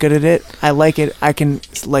 I'm not good at it. I like it. I can,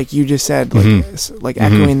 like you just said, like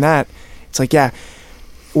echoing that. It's like, yeah,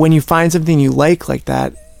 when you find something you like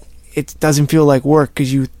that, it doesn't feel like work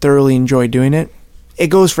because you thoroughly enjoy doing it. It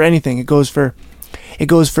goes for anything. It goes for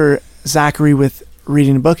Zachary with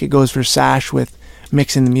reading a book. It goes for Sash with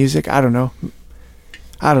mixing the music. I don't know.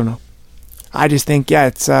 I just think,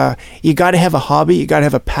 it's, you got to have a hobby. You got to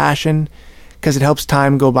have a passion. Because it helps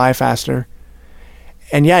time go by faster.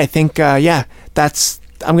 And I think I'm going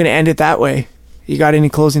to end it that way. You got any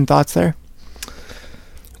closing thoughts there?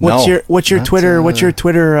 What's your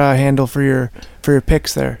Twitter handle for your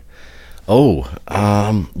picks there? Oh,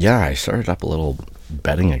 I started up a little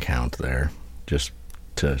betting account there just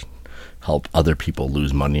to help other people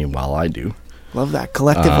lose money while I do. Love that.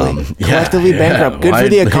 Collectively bankrupt. Good for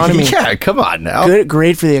the economy. Yeah, come on now.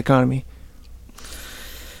 Great for the economy.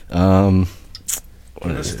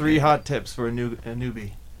 There's 3 hot tips for a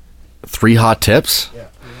newbie. 3 hot tips? Yeah,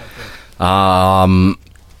 3 hot tips.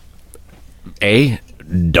 A,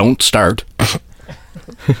 don't start.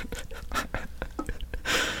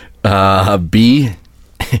 B,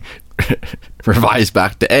 revise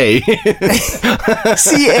back to A.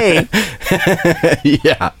 CA.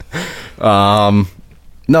 Yeah.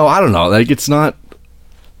 No, I don't know. Like, it's not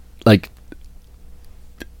like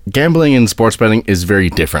gambling and sports betting is very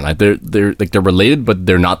different. Like they're related, but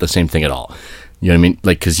they're not the same thing at all. You know what I mean?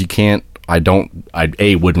 Like, because you can't. I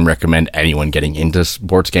wouldn't recommend anyone getting into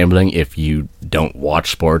sports gambling if you don't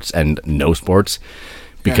watch sports and know sports,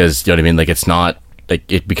 because you know what I mean. Like, it's not like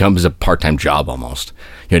it becomes a part-time job almost.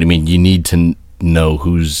 You know what I mean? You need to know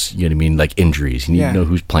who's, you know what I mean, like injuries. You need to know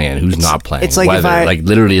who's playing, who's not playing. It's like weather, like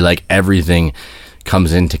literally, like everything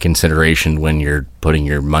comes into consideration when you're putting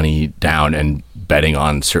your money down and betting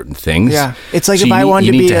on certain things. Yeah, it's like so if I wanted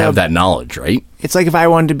to be you need to have that knowledge, right? it's like if I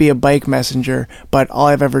wanted to be a bike messenger, but all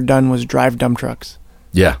I've ever done was drive dump trucks.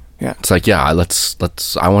 Yeah. Yeah. It's like, yeah, I want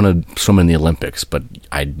to swim in the Olympics, but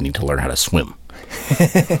I need to learn how to swim.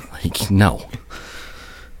 Like, no.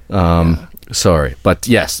 Sorry. But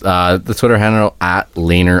yes, the Twitter handle at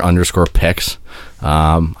Laner_picks.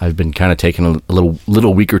 I've been kind of taking a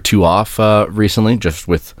little week or two off recently, just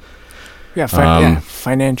with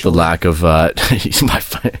financial. the lack of can I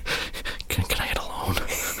get a loan?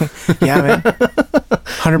 Yeah, man.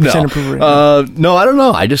 100% approval rate. No, I don't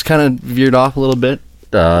know. I just kind of veered off a little bit.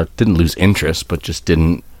 Didn't lose interest, but just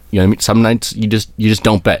didn't. You know what I mean? Some nights you just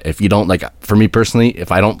don't bet. If you don't, like, for me personally,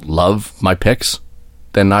 if I don't love my picks,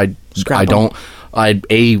 then I won't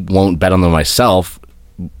bet on them myself,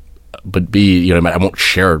 but B, you know, I won't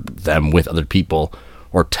share them with other people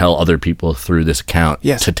or tell other people through this account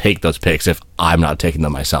to take those picks if I'm not taking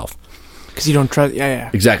them myself. Because you don't trust. Yeah.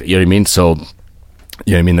 Exactly. You know what I mean? So, you know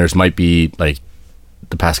what I mean? There's might be, like,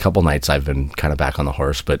 the past couple nights I've been kind of back on the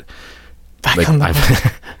horse, but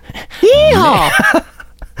Yeehaw!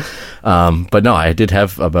 But no, I did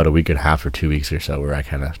have about a week and a half or 2 weeks or so where I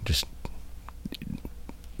kind of just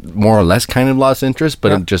more or less kind of lost interest,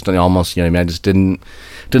 but it just almost, you know what I mean? I just didn't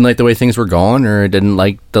like the way things were going, or didn't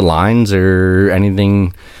like the lines or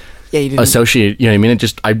anything associated. You know what I mean?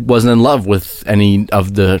 I wasn't in love with any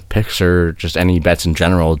of the picks or just any bets in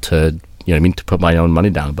general to, you know what I mean, to put my own money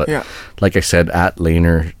down. But like I said, at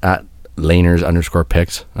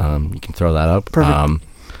Laners_picks, you can throw that up. Perfect.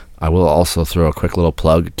 I will also throw a quick little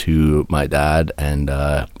plug to my dad and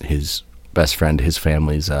his best friend, his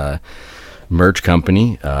family's merch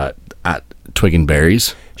company at Twig and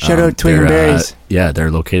Berries. Shout out Twig and Berries.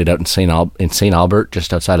 They're located out in St. Albert,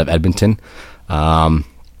 just outside of Edmonton.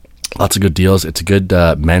 Lots of good deals. It's a good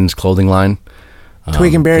men's clothing line.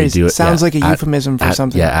 Twig and Berries sounds like a euphemism for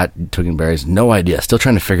something. Yeah, at Twig and Berries. No idea. Still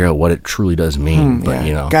trying to figure out what it truly does mean. But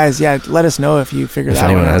you know, guys, let us know if you figure that out.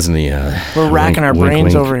 If anyone has any, we're racking our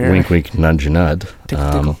brains over here. Wink, wink, nudge, nud.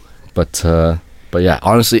 Tickle. But yeah,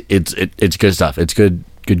 honestly, it's good stuff. It's good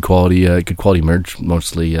quality merch.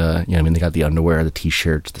 Mostly, you know, I mean, they got the underwear, the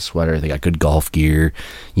t-shirts, the sweater. They got good golf gear.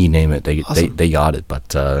 You name it, they got it.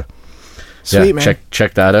 But sweet, man.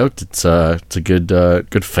 Check that out. It's a good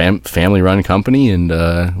family run company, and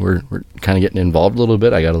we're kind of getting involved a little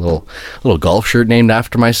bit. I got a little golf shirt named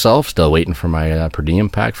after myself. Still waiting for my per diem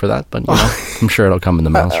pack for that, but you know, I'm sure it'll come in the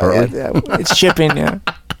mail shortly. It's shipping, yeah.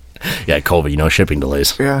 Yeah, COVID, you know, shipping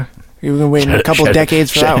delays. Yeah, you've been waiting a couple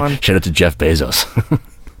decades for that one. Shout out to Jeff Bezos.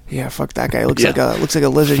 Yeah, fuck that guy. Looks like a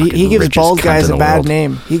lizard. He gives bald guys a bad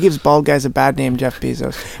name. He gives bald guys a bad name, Jeff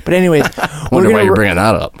Bezos. But anyways, wonder why you're bringing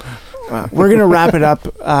that up. We're gonna wrap it up.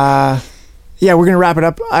 We're gonna wrap it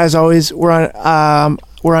up. As always, we're on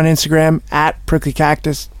Instagram at Prickly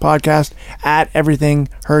Cactus Podcast, at Everything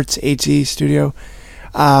Hurts HC Studio.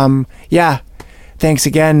 Thanks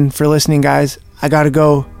again for listening, guys. I gotta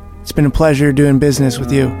go. It's been a pleasure doing business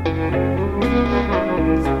with you.